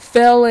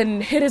 fell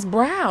and hit his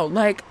brow.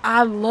 Like,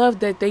 I love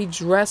that they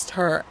dressed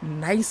her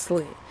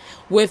nicely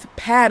with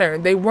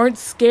pattern. They weren't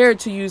scared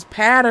to use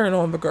pattern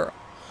on the girl,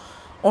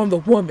 on the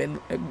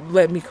woman.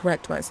 Let me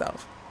correct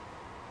myself.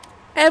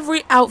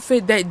 Every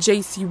outfit that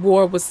JC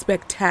wore was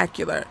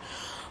spectacular.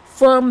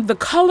 From the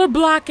color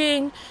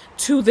blocking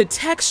to the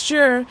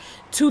texture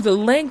to the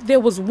length. There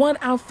was one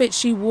outfit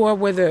she wore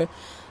where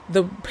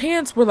the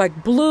pants were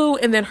like blue,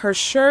 and then her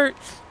shirt,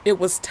 it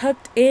was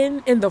tucked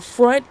in the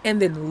front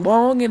and then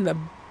long in the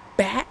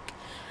back.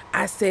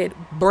 I said,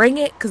 bring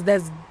it, because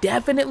that's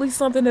definitely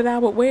something that I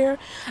would wear.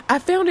 I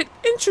found it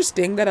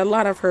interesting that a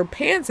lot of her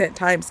pants at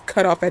times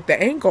cut off at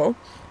the ankle,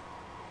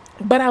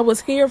 but I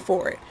was here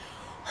for it.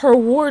 Her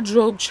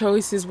wardrobe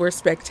choices were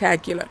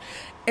spectacular.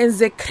 And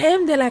the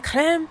creme de la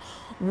creme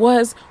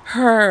was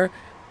her,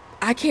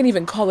 I can't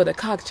even call it a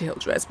cocktail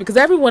dress because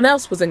everyone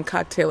else was in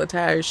cocktail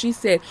attire. She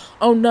said,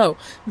 oh no,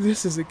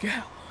 this is a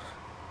gala.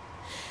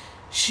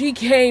 She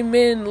came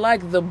in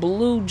like the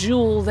blue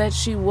jewel that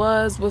she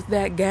was with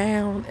that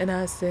gown. And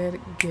I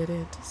said, get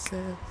it,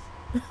 sis.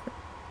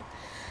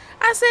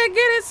 I said, get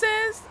it,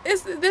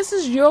 sis. This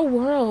is your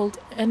world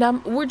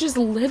and we're just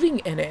living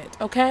in it,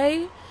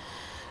 okay?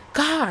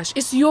 Gosh,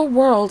 it's your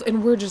world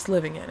and we're just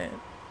living in it.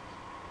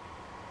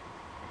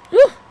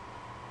 Whew.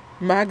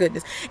 My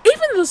goodness.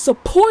 Even the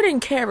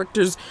supporting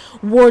characters'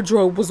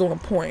 wardrobe was on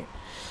point.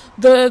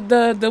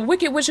 The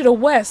Wicked Witch of the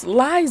West,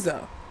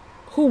 Liza,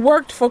 who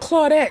worked for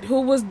Claudette, who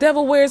was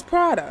Devil Wears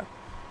Prada.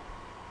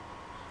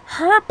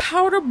 Her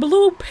powder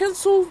blue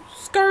pencil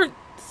skirt,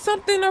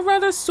 something or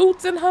other,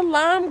 suits in her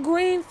lime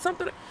green,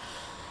 something.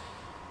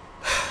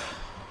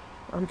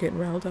 I'm getting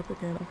riled up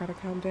again. I gotta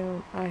calm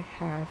down. I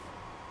have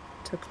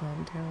to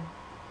calm down.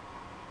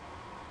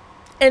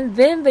 And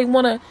then they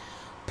want to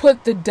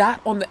put the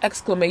dot on the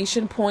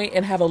exclamation point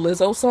and have a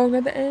Lizzo song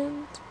at the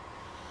end.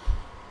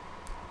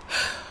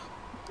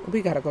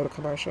 We gotta go to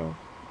commercial.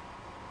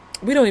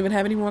 We don't even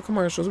have any more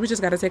commercials. We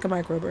just gotta take a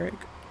micro break.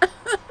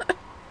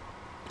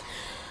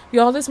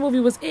 Y'all, this movie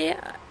was it.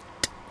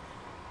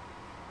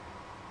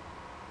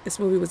 This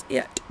movie was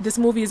it. This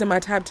movie is in my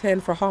top 10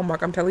 for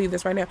Hallmark. I'm telling you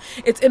this right now.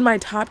 It's in my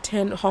top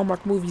 10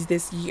 Hallmark movies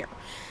this year.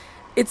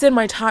 It's in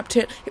my top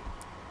 10.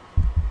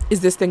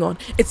 Is this thing on?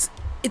 It's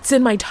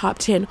in my top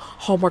 10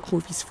 Hallmark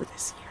movies for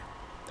this year.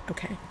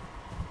 Okay.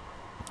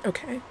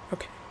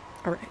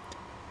 All right.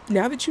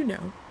 Now that you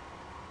know,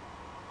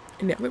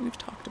 and now that we've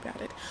talked about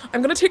it,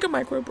 I'm going to take a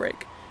micro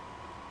break,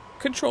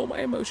 control my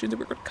emotions, and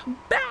we're going to come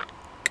back.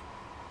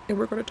 And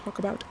we're going to talk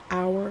about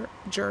our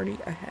journey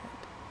ahead.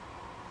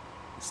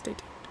 Stay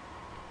tuned.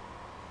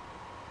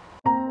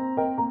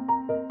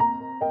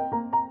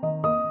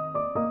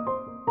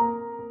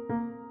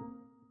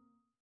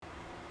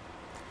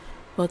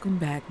 Welcome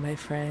back, my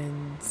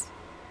friends.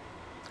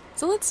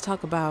 So let's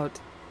talk about,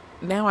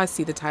 now I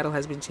see the title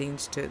has been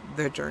changed to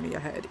The Journey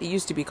Ahead. It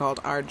used to be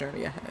called Our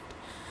Journey Ahead.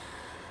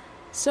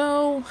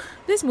 So,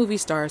 this movie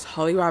stars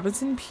Holly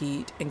Robinson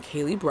Peete and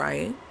Kaylee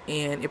Bryant,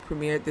 and it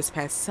premiered this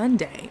past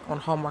Sunday on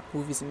Hallmark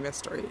Movies and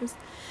Mysteries.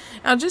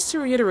 Now, just to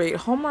reiterate,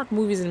 Hallmark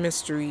Movies and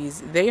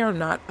Mysteries, they are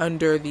not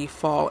under the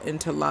Fall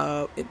into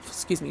Love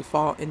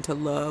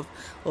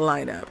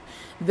lineup.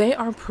 They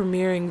are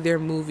premiering their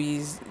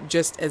movies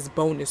just as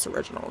bonus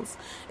originals.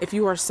 If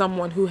you are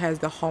someone who has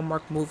the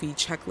Hallmark Movie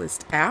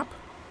Checklist app,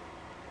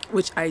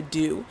 which I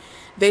do,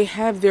 they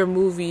have their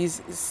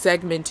movies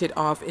segmented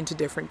off into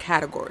different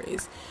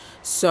categories.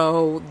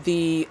 So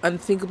the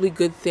Unthinkably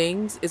Good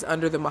Things is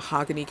under the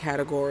Mahogany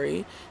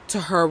category.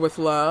 To Her With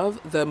Love,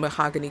 the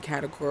Mahogany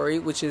category,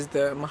 which is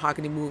the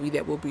Mahogany movie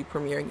that will be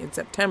premiering in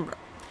September.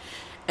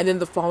 And then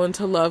the Fall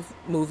Into Love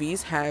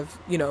movies have,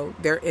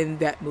 they're in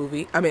that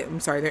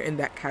they're in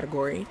that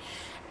category.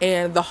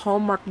 And the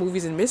Hallmark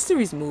Movies and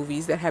Mysteries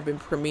movies that have been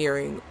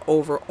premiering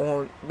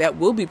that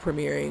will be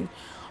premiering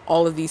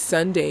all of these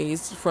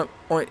Sundays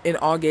in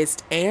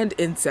August and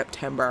in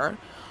September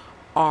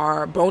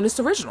are bonus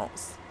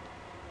originals.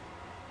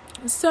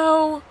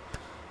 So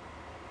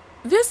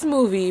this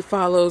movie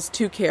follows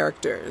two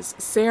characters,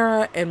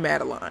 Sarah and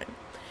Madeline.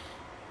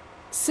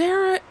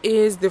 Sarah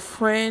is the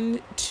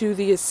friend to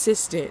the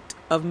assistant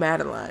of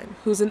Madeline,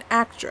 who's an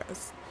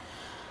actress.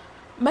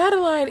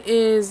 Madeline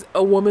is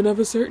a woman of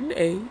a certain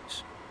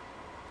age.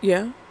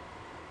 Yeah.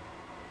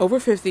 Over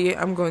 50,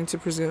 I'm going to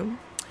presume.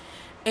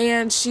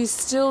 And she's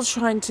still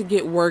trying to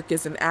get work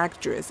as an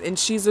actress. And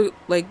the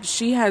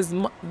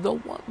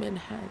woman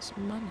has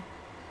money.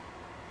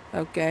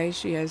 Okay,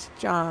 she has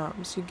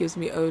charms. She gives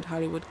me old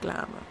Hollywood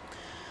glamour.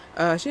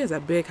 She has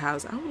a big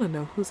house. I want to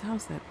know whose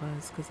house that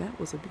was, because that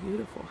was a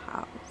beautiful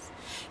house.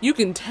 You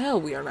can tell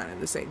we are not in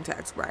the same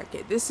tax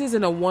bracket. This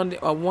isn't a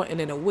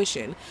wanting and a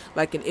wishing,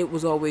 like in It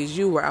Was Always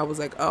You, where I was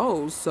like,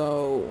 oh,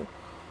 so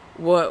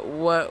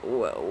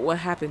what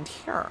happened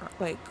here?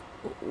 Like,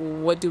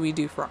 what do we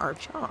do for our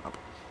job?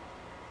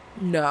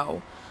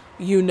 No,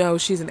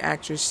 she's an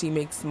actress, she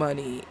makes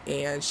money,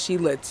 and she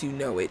lets you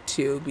know it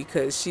too,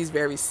 because she's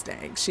very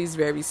stank. She's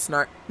very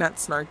not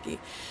snarky.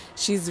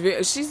 She's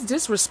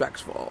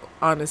disrespectful,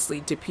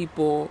 honestly, to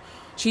people.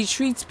 She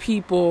treats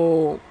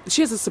people,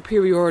 she has a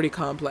superiority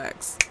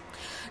complex.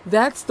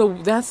 That's the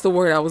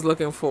word I was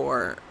looking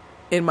for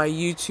in my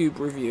YouTube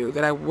review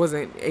that I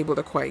wasn't able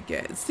to quite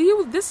get. See,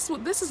 this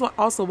is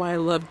also why I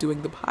love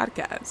doing the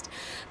podcast,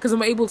 because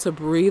I'm able to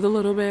breathe a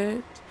little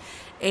bit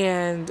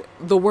and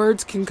the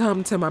words can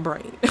come to my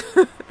brain.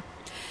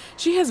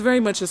 She has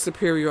very much a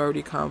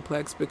superiority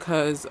complex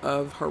because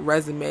of her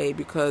resume,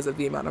 because of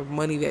the amount of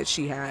money that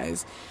she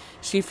has.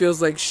 She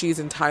feels like she's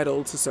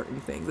entitled to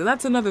certain things. And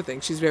that's another thing.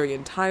 She's very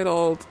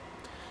entitled.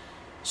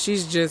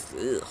 She's just,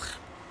 ugh.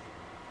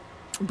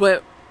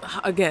 But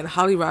again,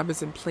 Holly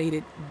Robinson played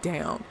it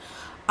down.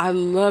 I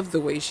love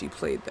the way she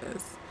played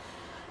this.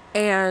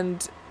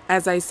 And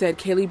as I said,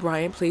 Kaylee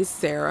Bryant plays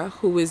Sarah,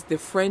 who is the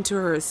friend to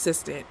her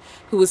assistant,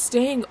 who is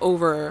staying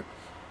over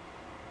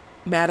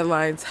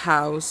Madeline's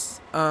house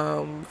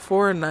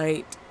for a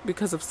night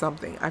because of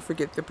something. I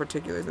forget the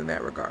particulars in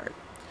that regard.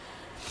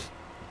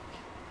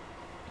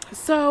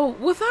 So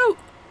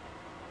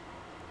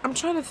I'm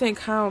trying to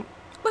think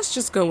let's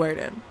just go right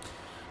in.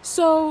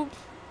 So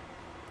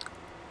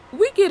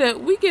we get a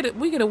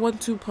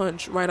 1-2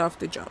 punch right off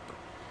the jump.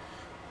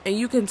 And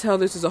you can tell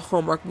this is a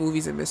Hallmark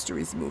Movies and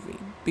Mysteries movie,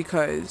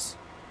 because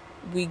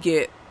we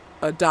get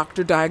a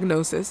doctor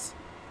diagnosis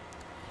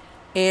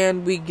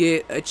and we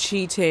get a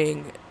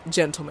cheating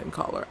gentleman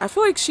caller. I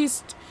feel like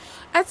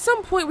at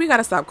some point we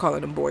gotta stop calling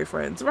them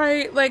boyfriends,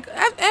 right? Like,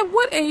 at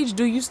what age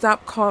do you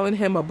stop calling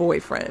him a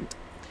boyfriend?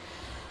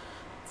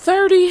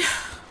 30?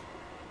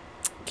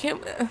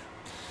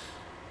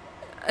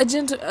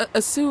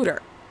 A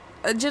suitor,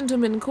 a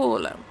gentleman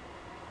caller.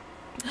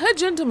 Her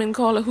gentleman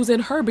caller who's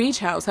in her beach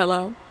house,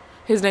 hello?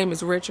 His name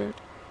is Richard.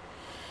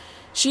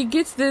 She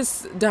gets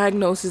this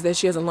diagnosis that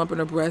she has a lump in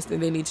her breast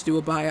and they need to do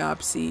a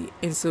biopsy.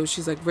 And so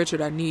she's like,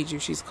 Richard, I need you.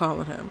 She's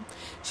calling him.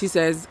 She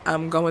says,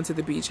 I'm going to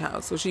the beach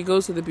house. So she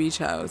goes to the beach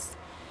house.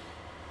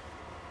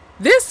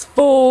 This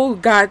fool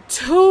got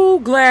 2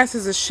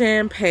 glasses of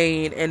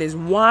champagne and is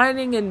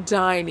whining and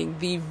dining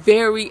the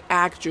very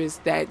actress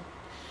that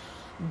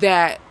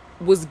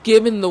was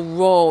given the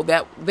role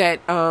that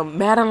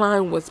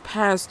Madeline was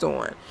passed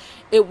on.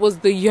 It was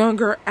the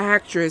younger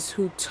actress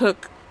who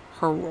took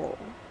her role.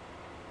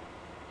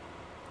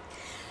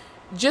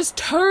 Just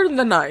turn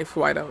the knife,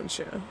 why don't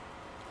you?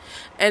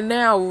 And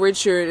now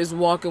Richard is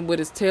walking with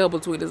his tail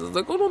between his legs.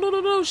 Like, oh,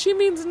 no, she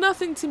means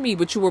nothing to me.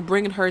 But you were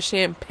bringing her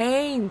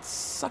champagne,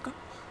 sucker.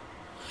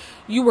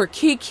 You were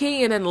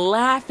kikiing and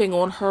laughing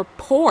on her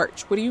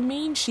porch. What do you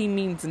mean she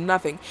means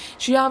nothing?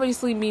 She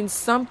obviously means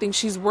something.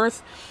 She's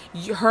worth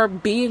her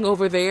being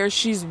over there.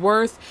 She's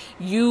worth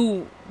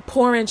you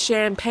pouring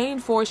champagne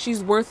for.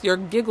 She's worth your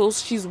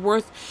giggles. She's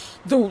worth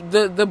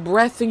the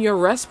breath in your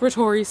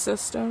respiratory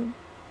system.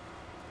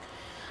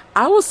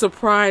 I was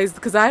surprised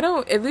because I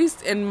don't, at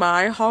least in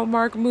my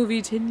Hallmark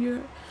movie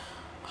tenure,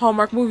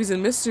 Hallmark Movies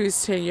and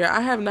Mysteries tenure,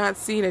 I have not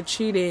seen a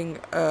cheating,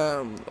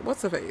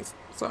 what's-her-face.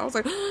 So I was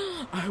like,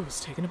 I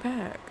was taken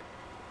aback.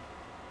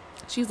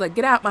 She's like,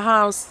 get out my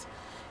house,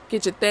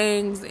 get your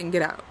things, and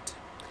get out.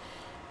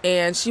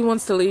 And she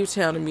wants to leave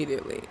town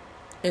immediately.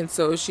 And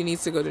so she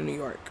needs to go to New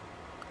York.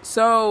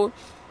 So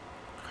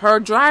her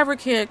driver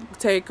can't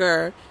take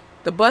her.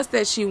 The bus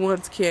that she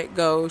wants can't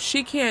go.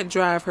 She can't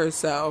drive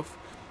herself.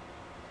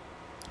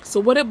 So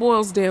what it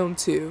boils down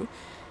to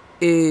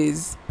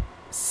is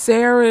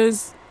her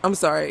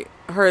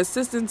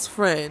assistant's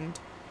friend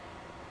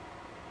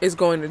is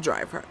going to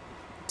drive her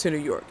to New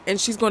York. And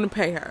she's going to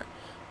pay her.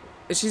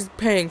 She's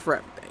paying for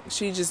everything.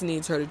 She just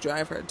needs her to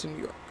drive her to New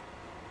York.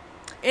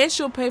 And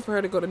she'll pay for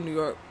her to go to New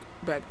York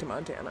back to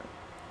Montana.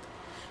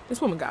 This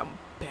woman got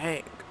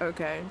bank,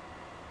 okay?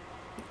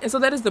 And so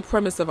that is the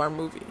premise of our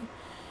movie.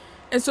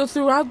 And so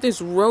throughout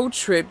this road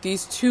trip,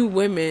 these two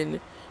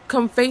women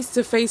come face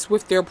to face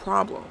with their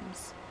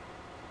problems.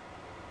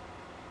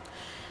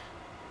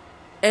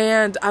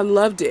 And I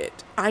loved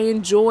it. I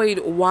enjoyed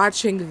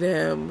watching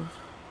them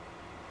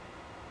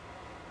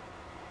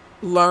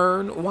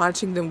learn,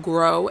 watching them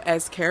grow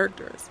as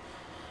characters.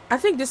 I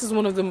think this is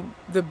one of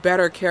the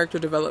better character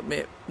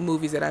development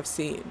movies that I've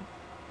seen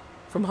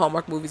from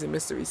Hallmark Movies and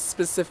Mysteries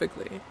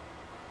specifically.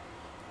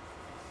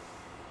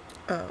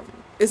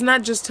 It's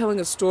not just telling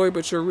a story,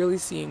 but you're really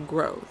seeing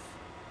growth.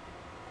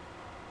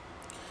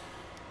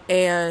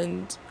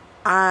 And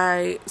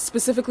I,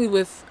 specifically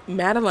with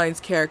Madeline's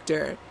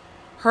character,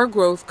 her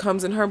growth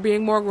comes in her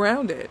being more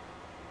grounded.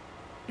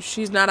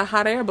 She's not a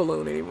hot air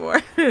balloon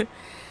anymore.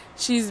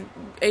 She's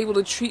able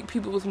to treat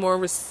people with more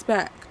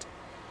respect.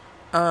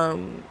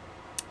 And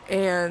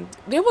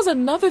there was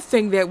another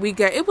thing that we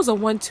got. It was a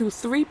 1, 2,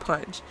 3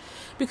 punch.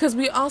 Because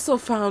we also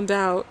found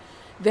out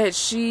that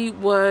she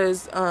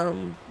was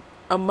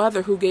a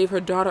mother who gave her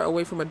daughter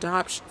away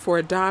for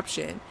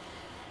adoption.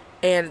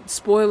 And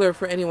spoiler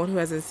for anyone who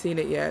hasn't seen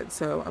it yet,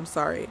 so I'm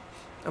sorry.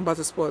 I'm about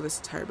to spoil this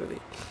entire movie.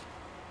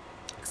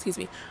 Excuse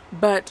me.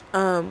 But,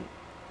 and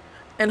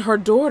her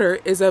daughter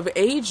is of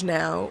age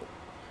now,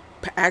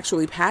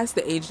 actually past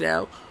the age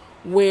now,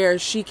 where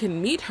she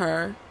can meet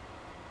her.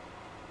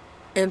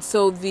 And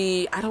so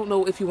I don't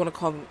know if you want to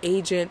call them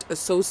agent,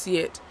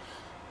 associate,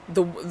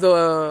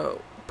 the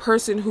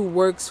person who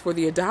works for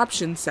the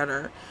adoption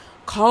center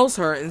calls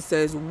her and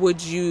says,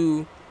 would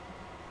you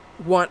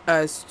want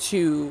us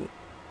to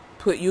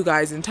put you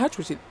guys in touch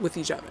with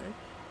each other?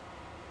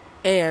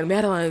 And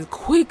Madeline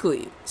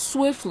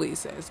swiftly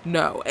says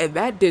no. And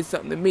that did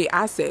something to me.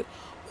 I said,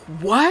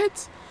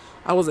 what?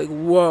 I was like,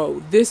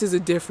 whoa, this is a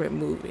different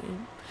movie.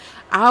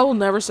 I will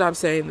never stop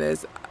saying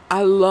this.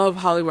 I love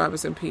Holly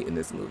Robinson Peete in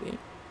this movie.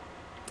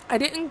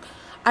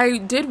 I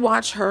did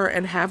watch her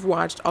and have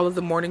watched all of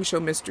the morning show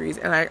mysteries,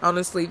 and I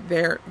honestly,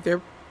 they're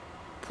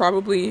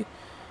probably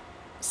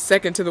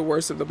second to the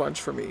worst of the bunch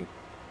for me.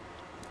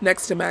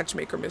 Next to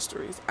Matchmaker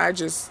Mysteries. I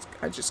just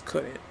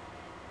couldn't.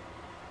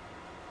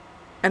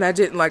 And I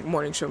didn't like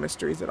morning show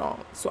mysteries at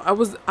all. So I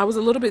was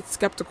a little bit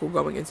skeptical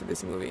going into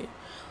this movie.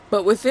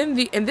 But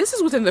and this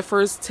is within the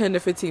first 10 to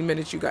 15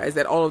 minutes, you guys,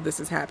 that all of this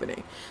is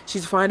happening.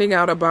 She's finding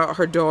out about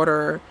her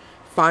daughter,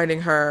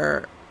 finding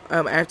her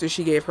after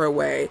she gave her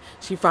away.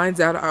 She finds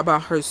out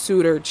about her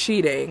suitor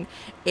cheating,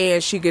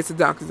 and she gets a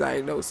doctor's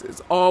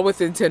diagnosis, all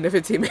within 10 to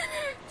 15 minutes.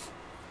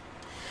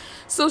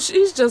 So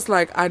she's just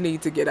like, I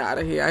need to get out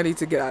of here. I need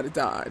to get out of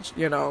Dodge,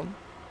 you know.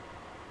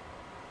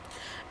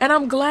 And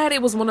I'm glad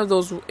it wasn't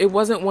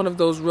one of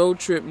those road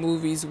trip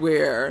movies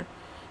where,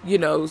 you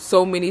know,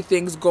 so many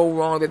things go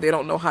wrong that they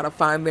don't know how to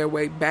find their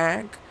way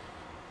back.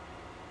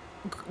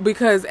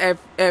 Because at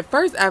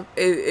first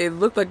it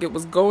looked like it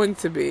was going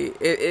to be.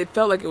 It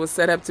felt like it was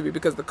set up to be,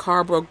 because the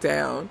car broke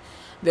down.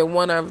 Then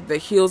one of the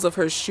heels of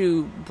her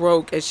shoe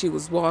broke as she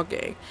was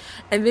walking.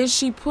 And then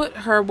she put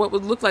what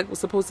would look like was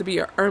supposed to be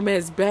a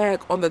Hermes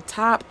bag on the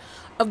top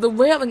of the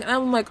railing. And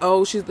I'm like,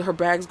 oh, her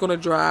bag's going to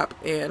drop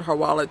and her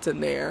wallet's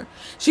in there.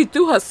 She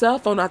threw her cell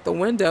phone out the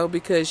window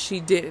because she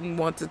didn't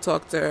want to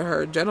talk to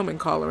her gentleman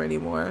caller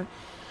anymore.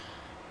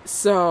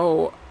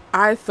 So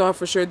I thought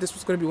for sure this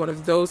was going to be one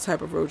of those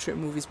type of road trip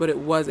movies, but it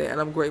wasn't,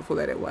 and I'm grateful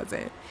that it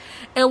wasn't.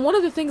 And one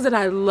of the things that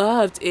I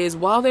loved is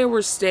while they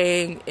were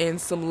staying in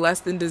some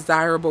less than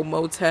desirable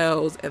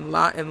motels and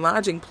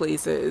lodging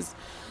places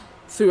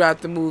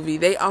throughout the movie,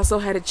 they also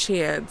had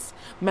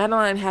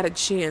Madeline had a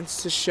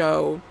chance to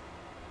show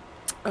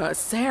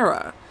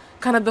Sarah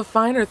kind of the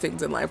finer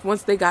things in life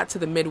once they got to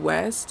the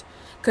Midwest,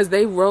 because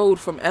they rode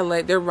from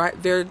LA. They're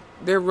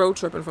road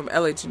tripping from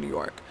LA to New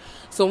York.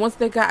 So once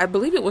they got, I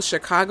believe it was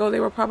Chicago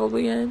they were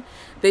probably in,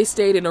 they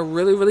stayed in a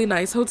really, really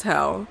nice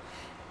hotel.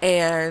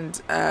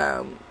 And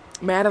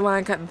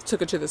Madeline kind of took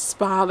her to the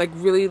spa, like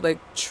really like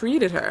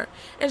treated her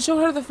and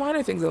showed her the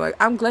finer things. Like,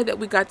 I'm glad that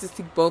we got to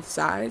see both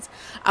sides.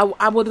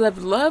 I would have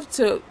loved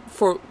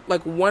for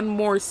like one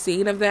more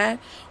scene of that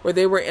where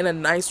they were in a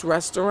nice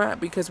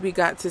restaurant, because we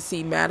got to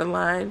see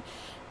Madeline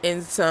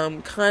in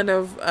some kind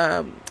of,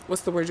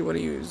 what's the word you want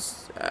to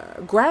use?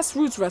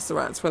 Grassroots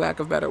restaurants, for lack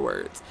of better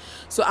words.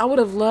 So I would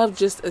have loved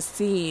just a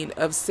scene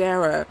of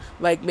Sarah,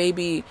 like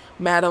maybe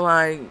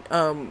Madeline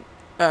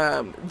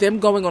them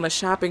going on a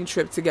shopping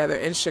trip together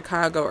in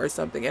Chicago or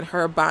something, and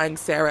her buying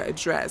Sarah a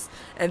dress,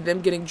 and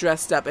them getting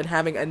dressed up and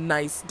having a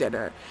nice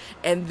dinner,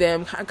 and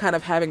them kind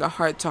of having a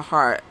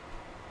heart-to-heart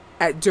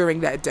during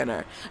that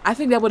dinner. I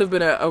think that would have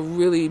been a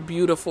really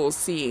beautiful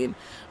scene,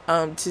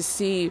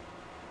 to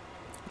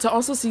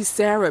also see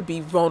Sarah be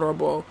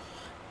vulnerable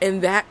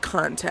in that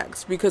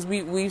context, because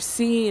we've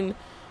seen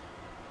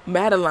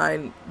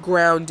Madeline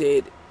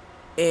grounded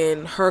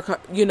in her,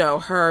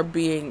 her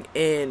being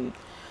in,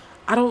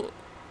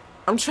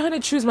 I'm trying to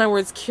choose my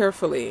words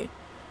carefully,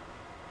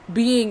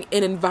 being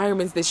in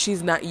environments that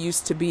she's not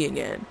used to being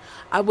in.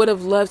 I would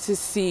have loved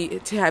to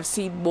have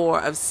seen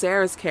more of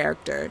Sarah's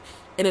character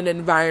in an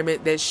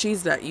environment that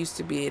she's not used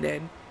to being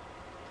in,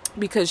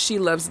 because she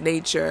loves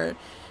nature,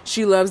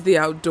 she loves the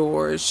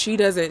outdoors,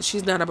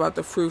 she's not about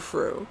the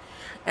frou-frou.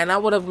 And I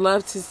would have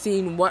loved to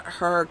seen what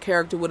her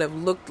character would have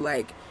looked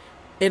like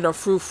in a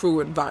frou-frou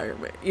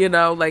environment,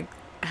 like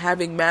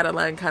having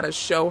Madeline kind of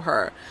show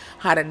her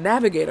how to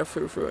navigate a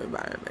frou-frou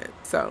environment.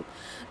 So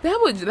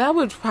that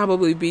would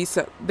probably be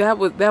that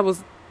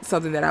was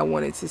something that I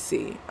wanted to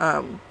see.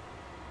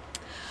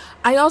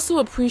 I also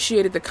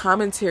appreciated the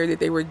commentary that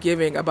they were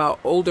giving about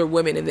older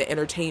women in the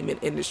entertainment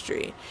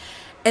industry.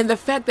 And the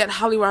fact that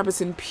Holly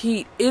Robinson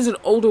Peete is an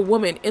older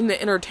woman in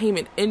the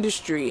entertainment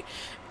industry,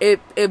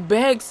 it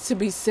begs to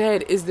be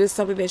said, is this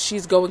something that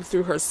she's going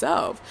through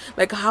herself?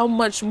 Like, how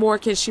much more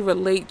can she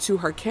relate to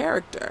her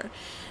character?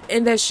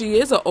 And that she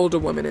is an older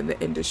woman in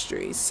the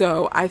industry.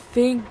 So I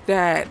think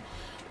that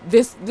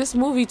this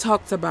movie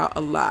talks about a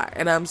lot,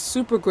 and I'm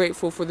super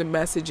grateful for the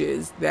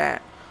messages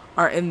that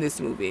are in this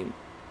movie.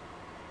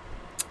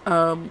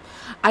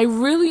 I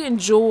really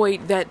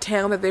enjoyed that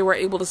town that they were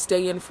able to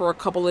stay in for a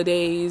couple of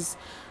days.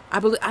 I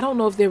don't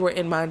know if they were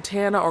in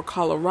Montana or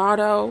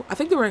Colorado. I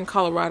think they were in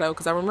Colorado,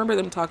 because I remember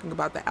them talking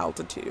about the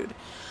altitude.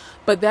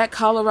 But that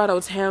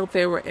Colorado town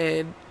they were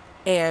in,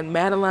 and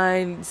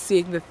Madeline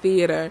seeing the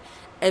theater,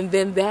 and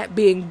then that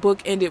being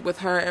bookended with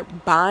her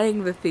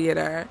buying the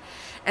theater.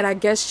 And I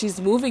guess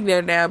she's moving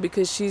there now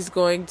because she's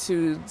going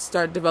to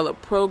start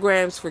develop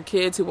programs for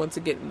kids who want to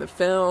get in the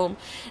film.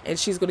 And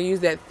she's going to use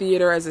that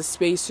theater as a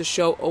space to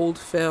show old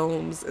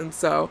films. And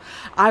so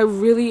I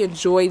really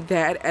enjoyed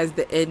that as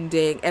the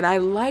ending. And I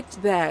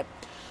liked that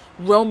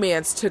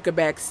romance took a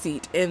back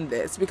seat in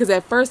this. Because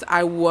at first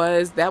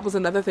that was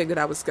another thing that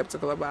I was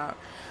skeptical about.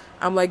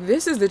 I'm like,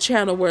 this is the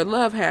channel where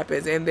love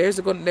happens, and there's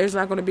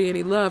not going to be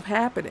any love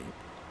happening.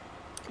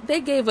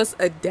 They gave us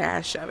a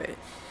dash of it.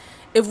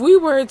 If we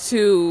were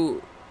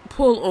to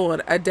pull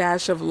on A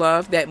Dash of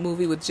Love, that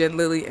movie with Jen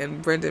Lilly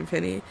and Brendan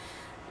Penny,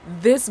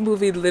 this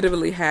movie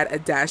literally had a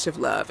dash of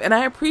love, and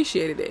I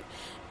appreciated it.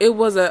 It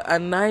was a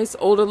nice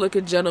older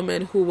looking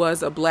gentleman who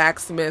was a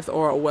blacksmith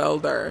or a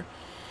welder,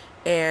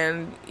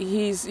 and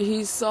he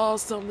saw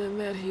something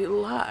that he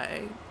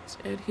liked,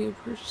 and he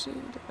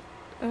pursued it.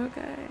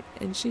 Okay,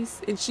 and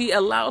she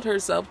allowed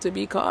herself to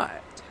be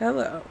caught.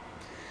 Hello.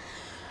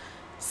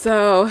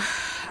 So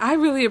I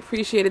really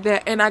appreciated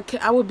that, and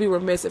I would be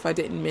remiss if I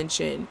didn't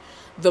mention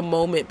the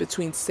moment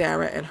between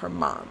Sarah and her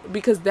mom,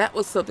 because that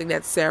was something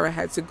that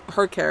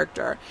her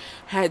character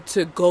had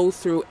to go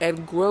through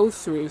and grow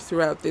through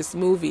throughout this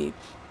movie,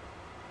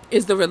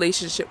 is the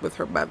relationship with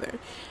her mother.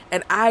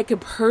 And I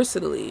could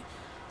personally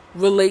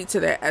relate to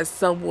that as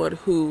someone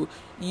who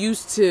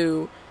used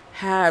to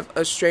have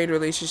a strained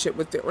relationship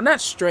with it, well,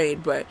 not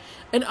strained, but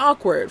an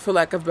awkward, for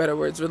lack of better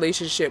words,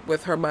 relationship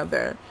with her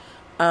mother.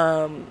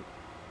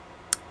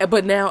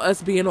 But now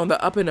us being on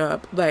the up and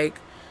up, like,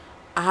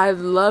 I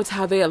loved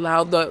how they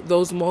allowed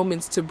those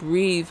moments to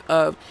breathe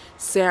of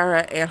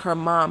Sarah and her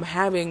mom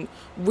having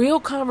real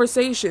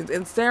conversations.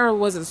 And Sarah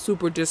wasn't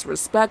super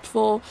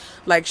disrespectful.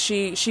 Like,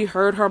 she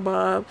heard her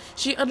mom.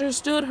 She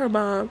understood her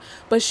mom.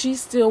 But she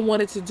still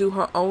wanted to do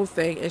her own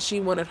thing. And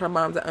she wanted her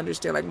mom to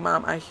understand, like,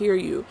 Mom, I hear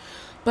you.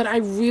 But I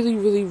really,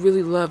 really,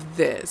 really love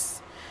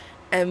this.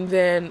 And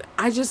then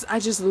I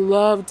just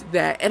loved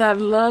that. And I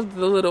loved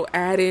the little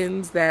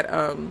add-ins that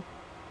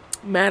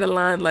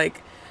Madeline,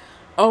 like,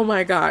 oh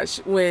my gosh,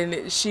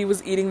 when she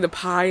was eating the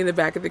pie in the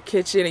back of the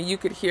kitchen and you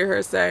could hear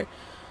her say,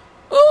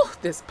 "Ooh,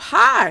 this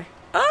pie."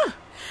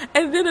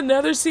 And then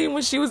another scene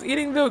when she was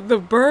eating the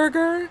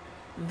burger.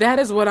 That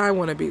is what I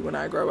want to be when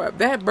I grow up.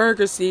 That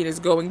burger scene is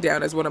going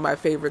down as one of my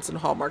favorites in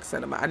Hallmark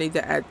cinema. I need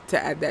to add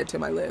that to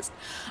my list.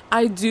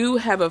 I do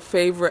have a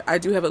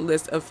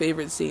list of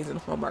favorite scenes in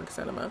Hallmark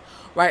cinema.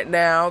 Right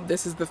now,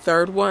 this is the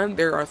third one.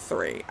 There are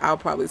 3. I'll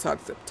probably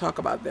talk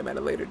about them at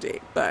a later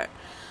date, but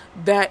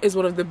that is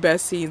one of the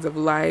best scenes of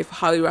life.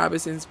 Holly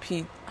Robinson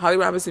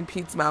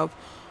Peete's mouth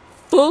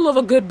full of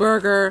a good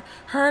burger.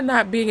 Her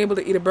not being able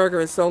to eat a burger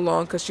in so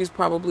long because she's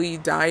probably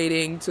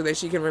dieting so that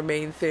she can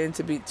remain thin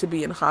to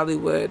be in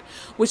Hollywood,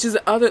 which is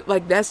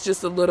that's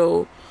just a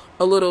little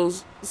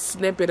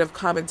snippet of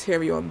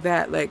commentary on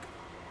that. Like,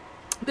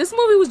 this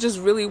movie was just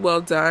really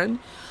well done.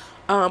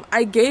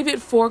 I gave it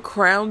 4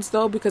 crowns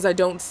though, because I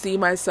don't see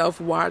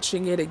myself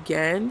watching it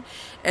again.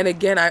 And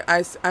again,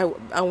 I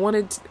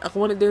wanted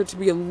there to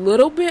be a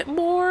little bit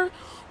more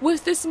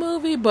with this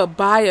movie, but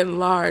by and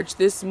large,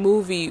 this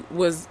movie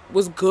was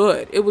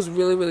good. It was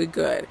really, really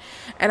good.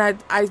 And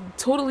I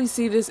totally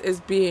see this as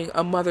being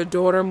a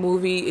mother-daughter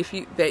movie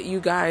that you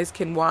guys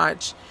can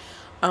watch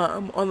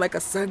on like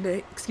a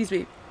Sunday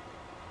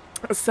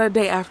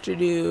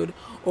afternoon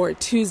or a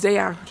Tuesday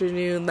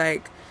afternoon.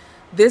 Like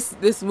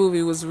this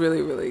movie was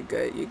really, really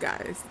good, you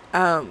guys.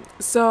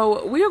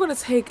 So we are going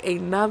to take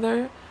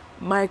another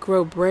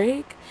micro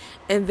break,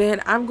 and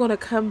then I'm going to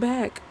come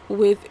back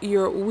with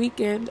your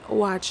weekend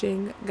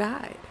watching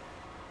guide.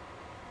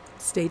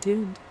 Stay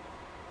tuned.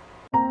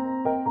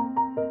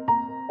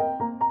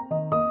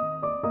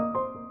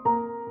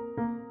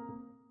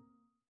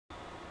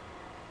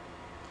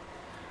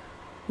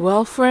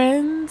 Well,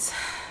 friends,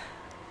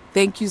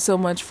 thank you so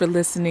much for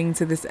listening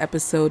to this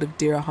episode of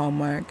Dear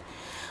Hallmark.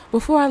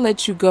 Before I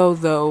let you go,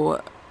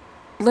 though,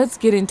 let's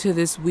get into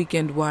this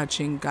weekend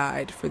watching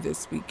guide for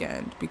this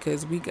weekend,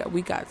 because we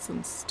got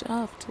some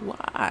stuff to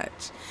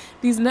watch.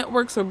 These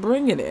networks are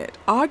bringing it.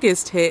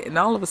 August hit, and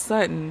all of a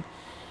sudden,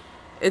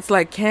 it's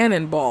like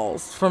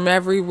cannonballs from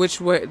every which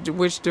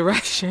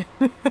direction.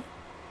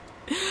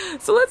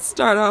 So let's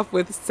start off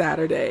with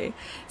Saturday.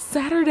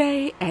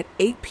 Saturday at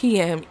 8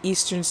 p.m.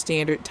 Eastern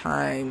Standard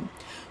Time.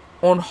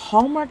 On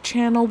Hallmark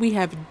Channel, we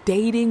have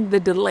Dating the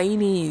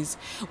Delaneys,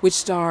 which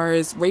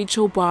stars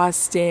Rachel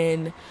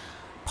Boston,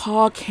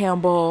 Paul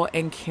Campbell,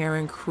 and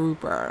Karen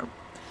Kruber.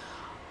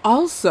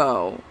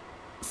 Also,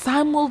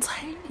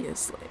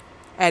 simultaneously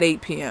at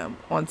 8 p.m.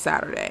 on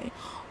Saturday,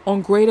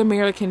 on Great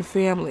American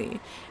Family,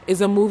 is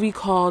a movie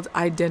called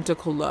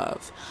Identical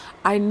Love.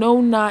 I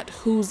know not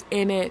who's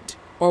in it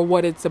or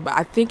what it's about.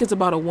 I think it's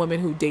about a woman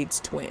who dates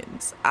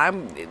twins.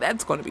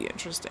 That's going to be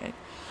interesting.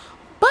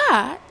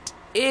 But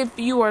if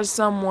you are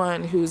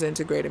someone who's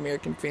into Great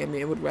American Family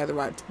and would rather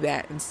watch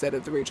that instead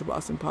of the Rachel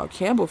Boston Paul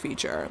Campbell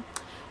feature,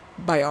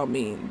 by all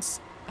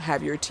means,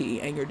 have your tea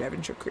and your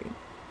Devonshire cream.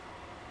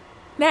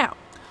 Now,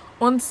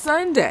 on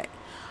Sunday,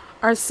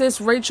 our sis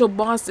Rachel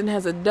Boston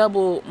has a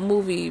double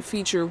movie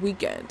feature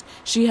weekend.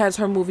 She has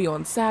her movie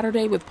on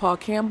Saturday with Paul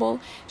Campbell.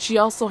 She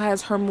also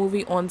has her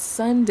movie on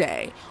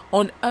Sunday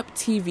on Up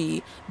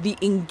TV, The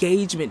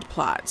Engagement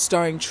Plot,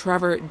 starring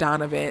Trevor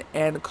Donovan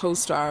and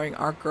co-starring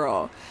our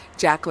girl,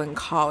 Jacqueline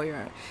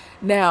Collier.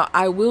 Now,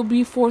 I will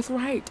be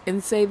forthright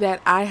and say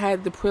that I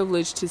had the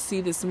privilege to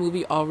see this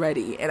movie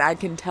already, and I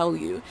can tell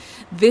you,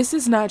 this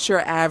is not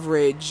your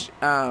average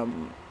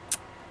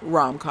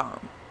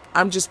rom-com.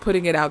 I'm just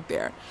putting it out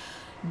there.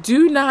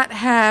 Do not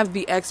have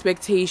the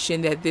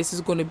expectation that this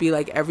is going to be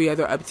like every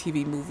other Up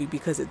TV movie,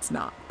 because it's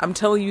not. I'm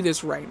telling you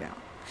this right now.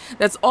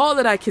 That's all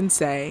that I can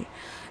say.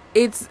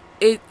 It's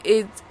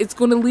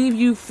going to leave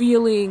you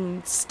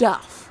feeling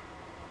stuff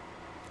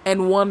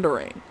and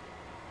wondering,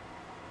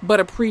 but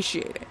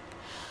appreciating.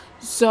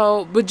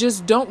 So, but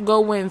just don't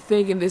go in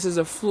thinking this is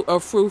a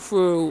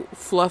frou-frou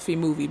fluffy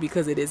movie,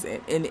 because it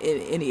isn't in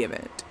any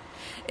event.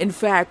 In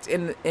fact,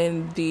 in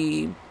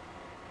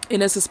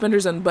a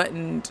Suspenders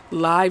Unbuttoned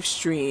live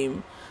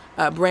stream,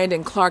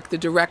 Brandon Clark, the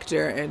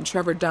director, and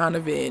Trevor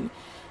Donovan,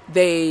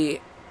 they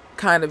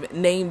kind of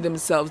named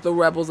themselves the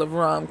Rebels of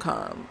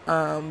Rom-Com.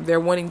 They're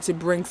wanting to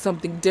bring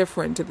something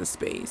different to the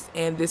space,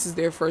 and this is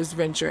their first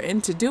venture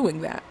into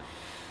doing that.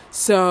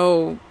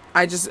 So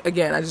I just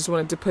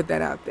wanted to put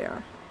that out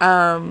there.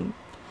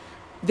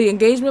 The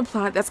Engagement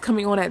Plot, that's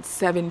coming on at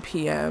 7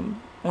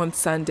 p.m. on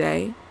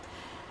Sunday,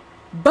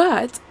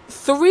 but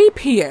 3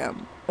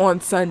 p.m.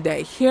 on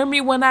Sunday. Hear me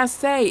when I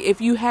say,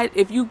 if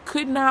you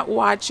could not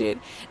watch it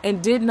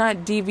and did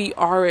not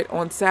DVR it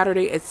on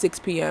Saturday at 6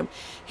 p.m.,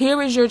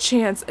 here is your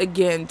chance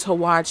again to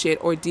watch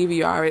it or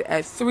DVR it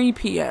at 3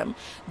 p.m.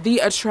 The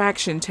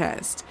Attraction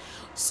Test,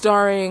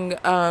 starring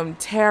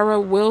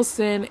Tara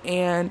Wilson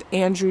and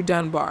Andrew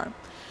Dunbar.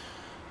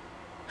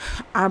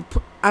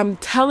 I'm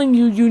telling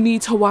you, you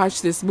need to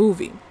watch this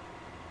movie,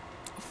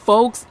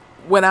 folks.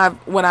 When I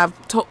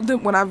put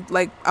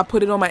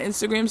it on my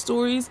Instagram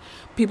stories,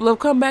 people have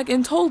come back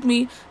and told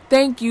me,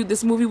 thank you,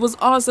 this movie was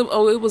awesome.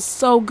 Oh, it was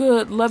so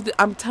good. Loved it.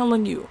 I'm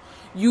telling you,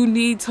 you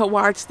need to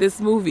watch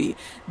this movie.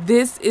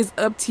 This is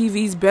Up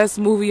TV's best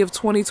movie of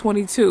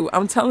 2022.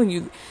 I'm telling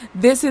you,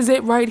 this is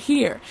it right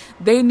here.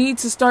 They need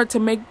to start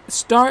the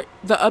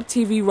Up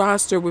TV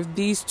roster with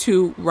these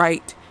two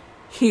right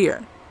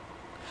here.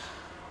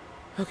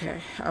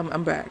 Okay,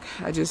 I'm back.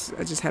 I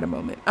just had a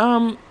moment.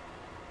 On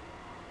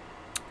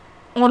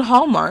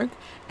Hallmark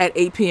at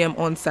 8 p.m.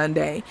 on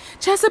Sunday,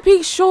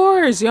 Chesapeake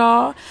Shores,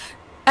 y'all.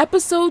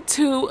 Episode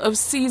 2 of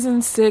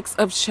Season 6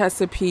 of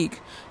Chesapeake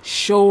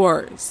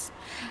Shores.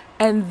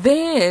 And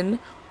then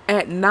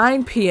at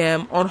 9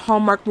 p.m. on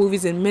Hallmark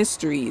Movies and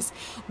Mysteries,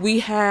 we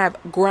have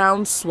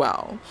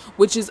Groundswell,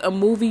 which is a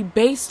movie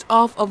based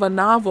off of a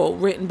novel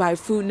written by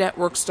Food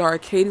Network star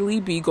Katie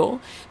Lee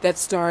Beagle that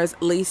stars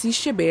Lacey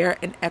Chabert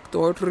and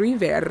Hector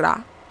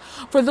Rivera.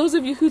 For those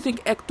of you who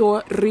think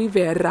Hector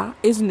Rivera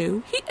is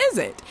new, he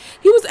isn't.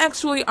 He was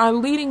actually our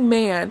leading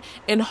man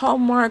in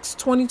Hallmark's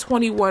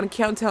 2021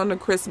 Countdown to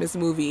Christmas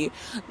movie,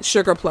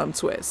 Sugar Plum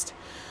Twist.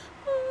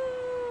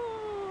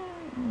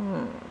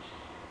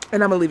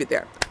 And I'm gonna leave it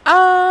there.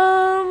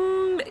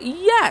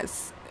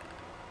 Yes.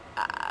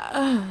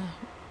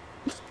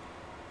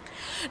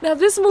 Now,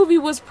 this movie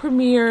was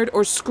premiered,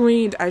 or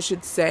screened, I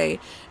should say,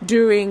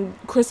 during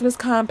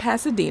ChristmasCon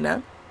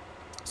Pasadena.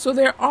 So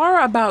there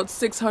are about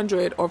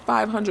 600 or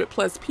 500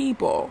 plus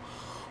people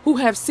who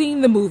have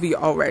seen the movie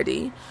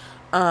already.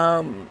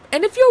 And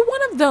if you're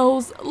one of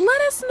those,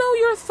 let us know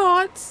your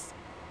thoughts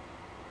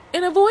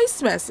in a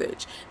voice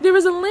message. There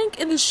is a link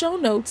in the show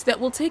notes that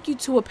will take you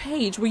to a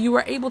page where you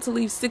are able to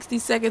leave 60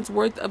 seconds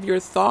worth of your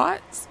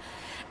thoughts,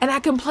 and I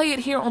can play it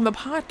here on the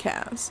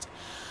podcast.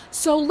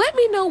 So let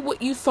me know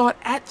what you thought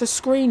at the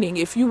screening,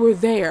 if you were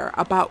there,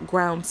 about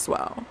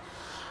Groundswell.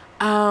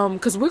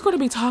 Because we're going to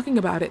be talking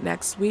about it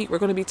next week. We're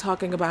going to be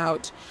talking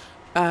about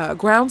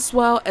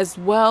Groundswell, as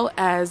well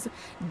as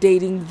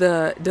Dating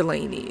the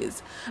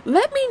Delaneys.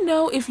 Let me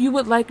know if you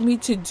would like me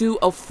to do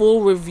a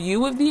full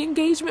review of the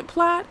engagement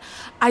plot.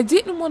 I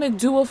didn't want to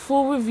do a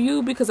full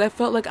review because I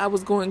felt like I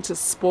was going to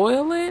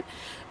spoil it,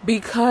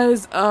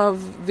 because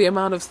of the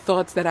amount of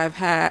thoughts that I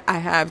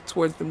have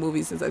towards the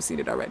movie since I've seen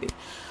it already.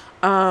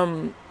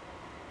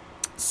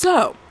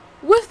 So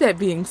with that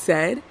being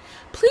said,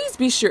 please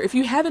be sure, if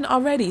you haven't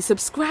already,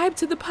 subscribe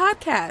to the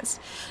podcast.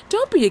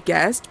 Don't be a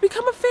guest,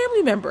 become a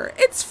family member.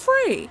 It's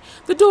free.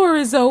 The door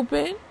is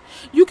open.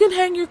 You can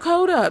hang your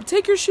coat up,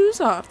 take your shoes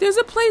off. There's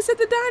a place at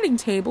the dining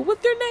table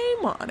with your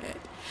name on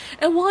it.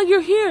 And while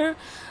you're here,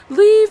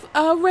 leave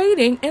a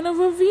rating and a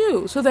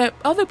review so that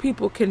other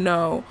people can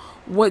know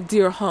what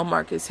Dear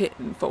Hallmark is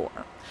hitting for.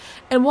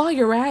 And while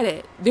you're at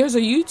it, there's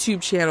a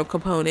YouTube channel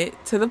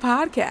component to the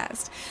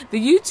podcast. The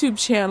YouTube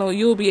channel,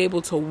 you'll be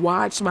able to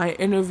watch my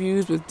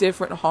interviews with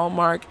different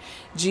Hallmark,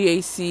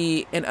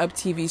 GAC, and Up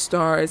TV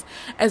stars,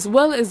 as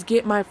well as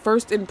get my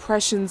first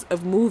impressions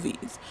of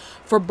movies.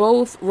 For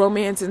both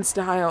Romance and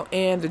Style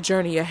and The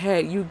Journey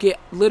Ahead, you get,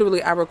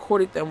 literally, I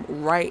recorded them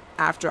right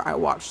after I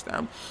watched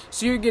them.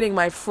 So you're getting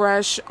my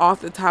fresh,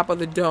 off the top of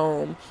the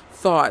dome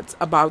thoughts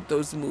about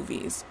those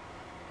movies.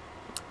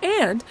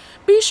 And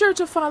be sure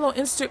to follow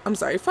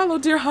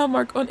Dear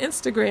Hallmark on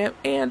Instagram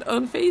and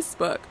on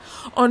Facebook.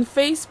 On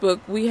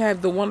Facebook, we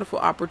have the wonderful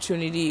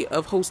opportunity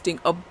of hosting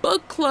a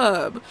book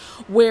club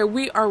where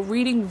we are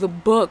reading the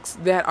books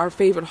that our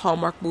favorite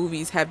Hallmark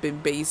movies have been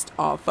based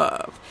off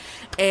of.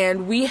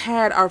 And we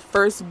had our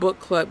first book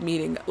club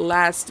meeting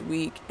last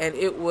week, and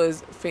it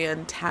was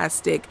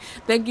fantastic.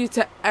 Thank you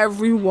to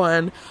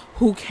everyone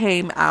who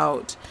came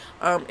out.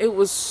 It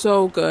was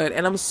so good,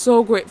 and I'm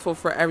so grateful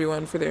for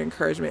everyone for their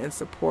encouragement and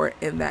support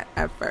in that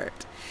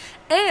effort.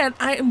 And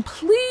I am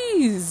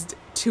pleased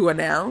to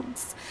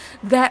announce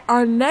that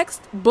our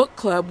next book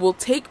club will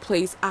take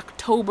place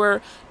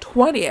October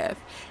 20th,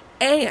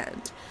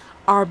 and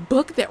our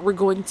book that we're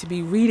going to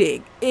be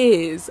reading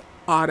is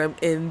Autumn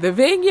in the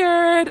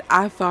Vineyard.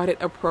 I thought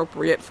it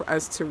appropriate for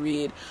us to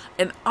read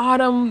an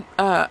autumn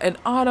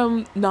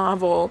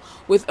novel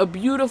with a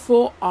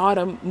beautiful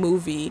autumn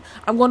movie.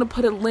 I'm going to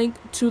put a link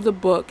to the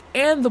book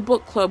and the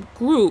book club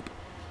group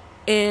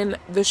in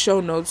the show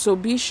notes, so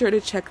be sure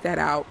to check that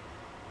out.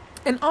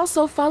 And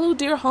also follow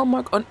Dear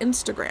Hallmark on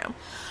Instagram.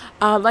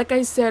 Like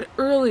I said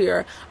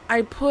earlier,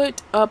 I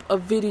put up a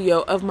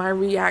video of my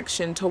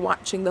reaction to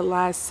watching the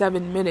last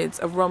 7 minutes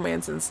of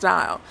Romance and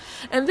Style.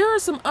 And there are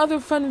some other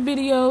fun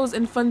videos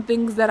and fun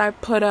things that I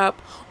put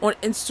up on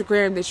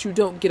Instagram that you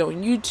don't get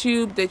on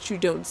YouTube, that you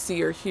don't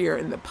see or hear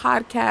in the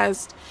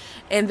podcast,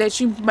 and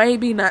that you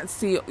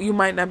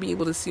might not be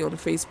able to see on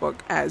Facebook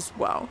as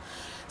well.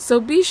 So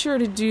be sure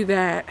to do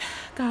that.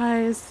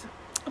 Guys,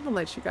 I'm gonna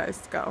let you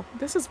guys go.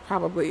 This is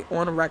probably,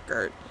 on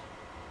record,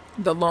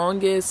 the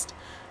longest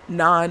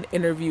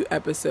non-interview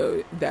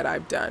episode that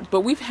I've done,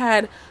 but we've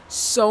had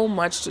so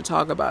much to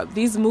talk about.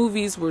 These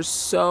movies were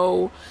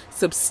so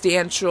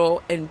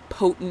substantial and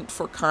potent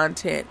for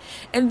content,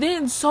 and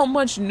then so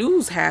much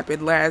news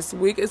happened last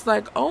week. It's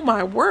like, oh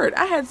my word,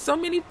 I had so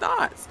many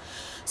thoughts.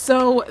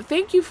 So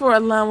thank you for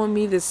allowing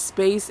me this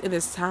space and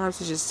this time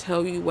to just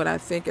tell you what I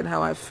think and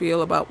how I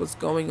feel about what's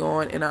going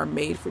on in our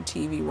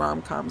made-for-TV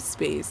rom-com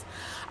space.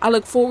 I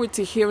look forward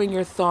to hearing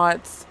your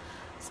thoughts,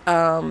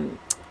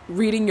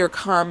 reading your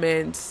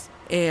comments,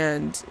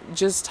 and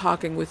just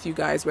talking with you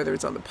guys, whether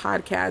it's on the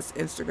podcast,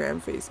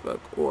 Instagram, Facebook,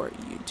 or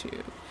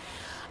YouTube.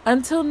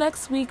 Until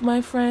next week,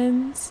 my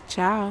friends.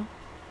 Ciao.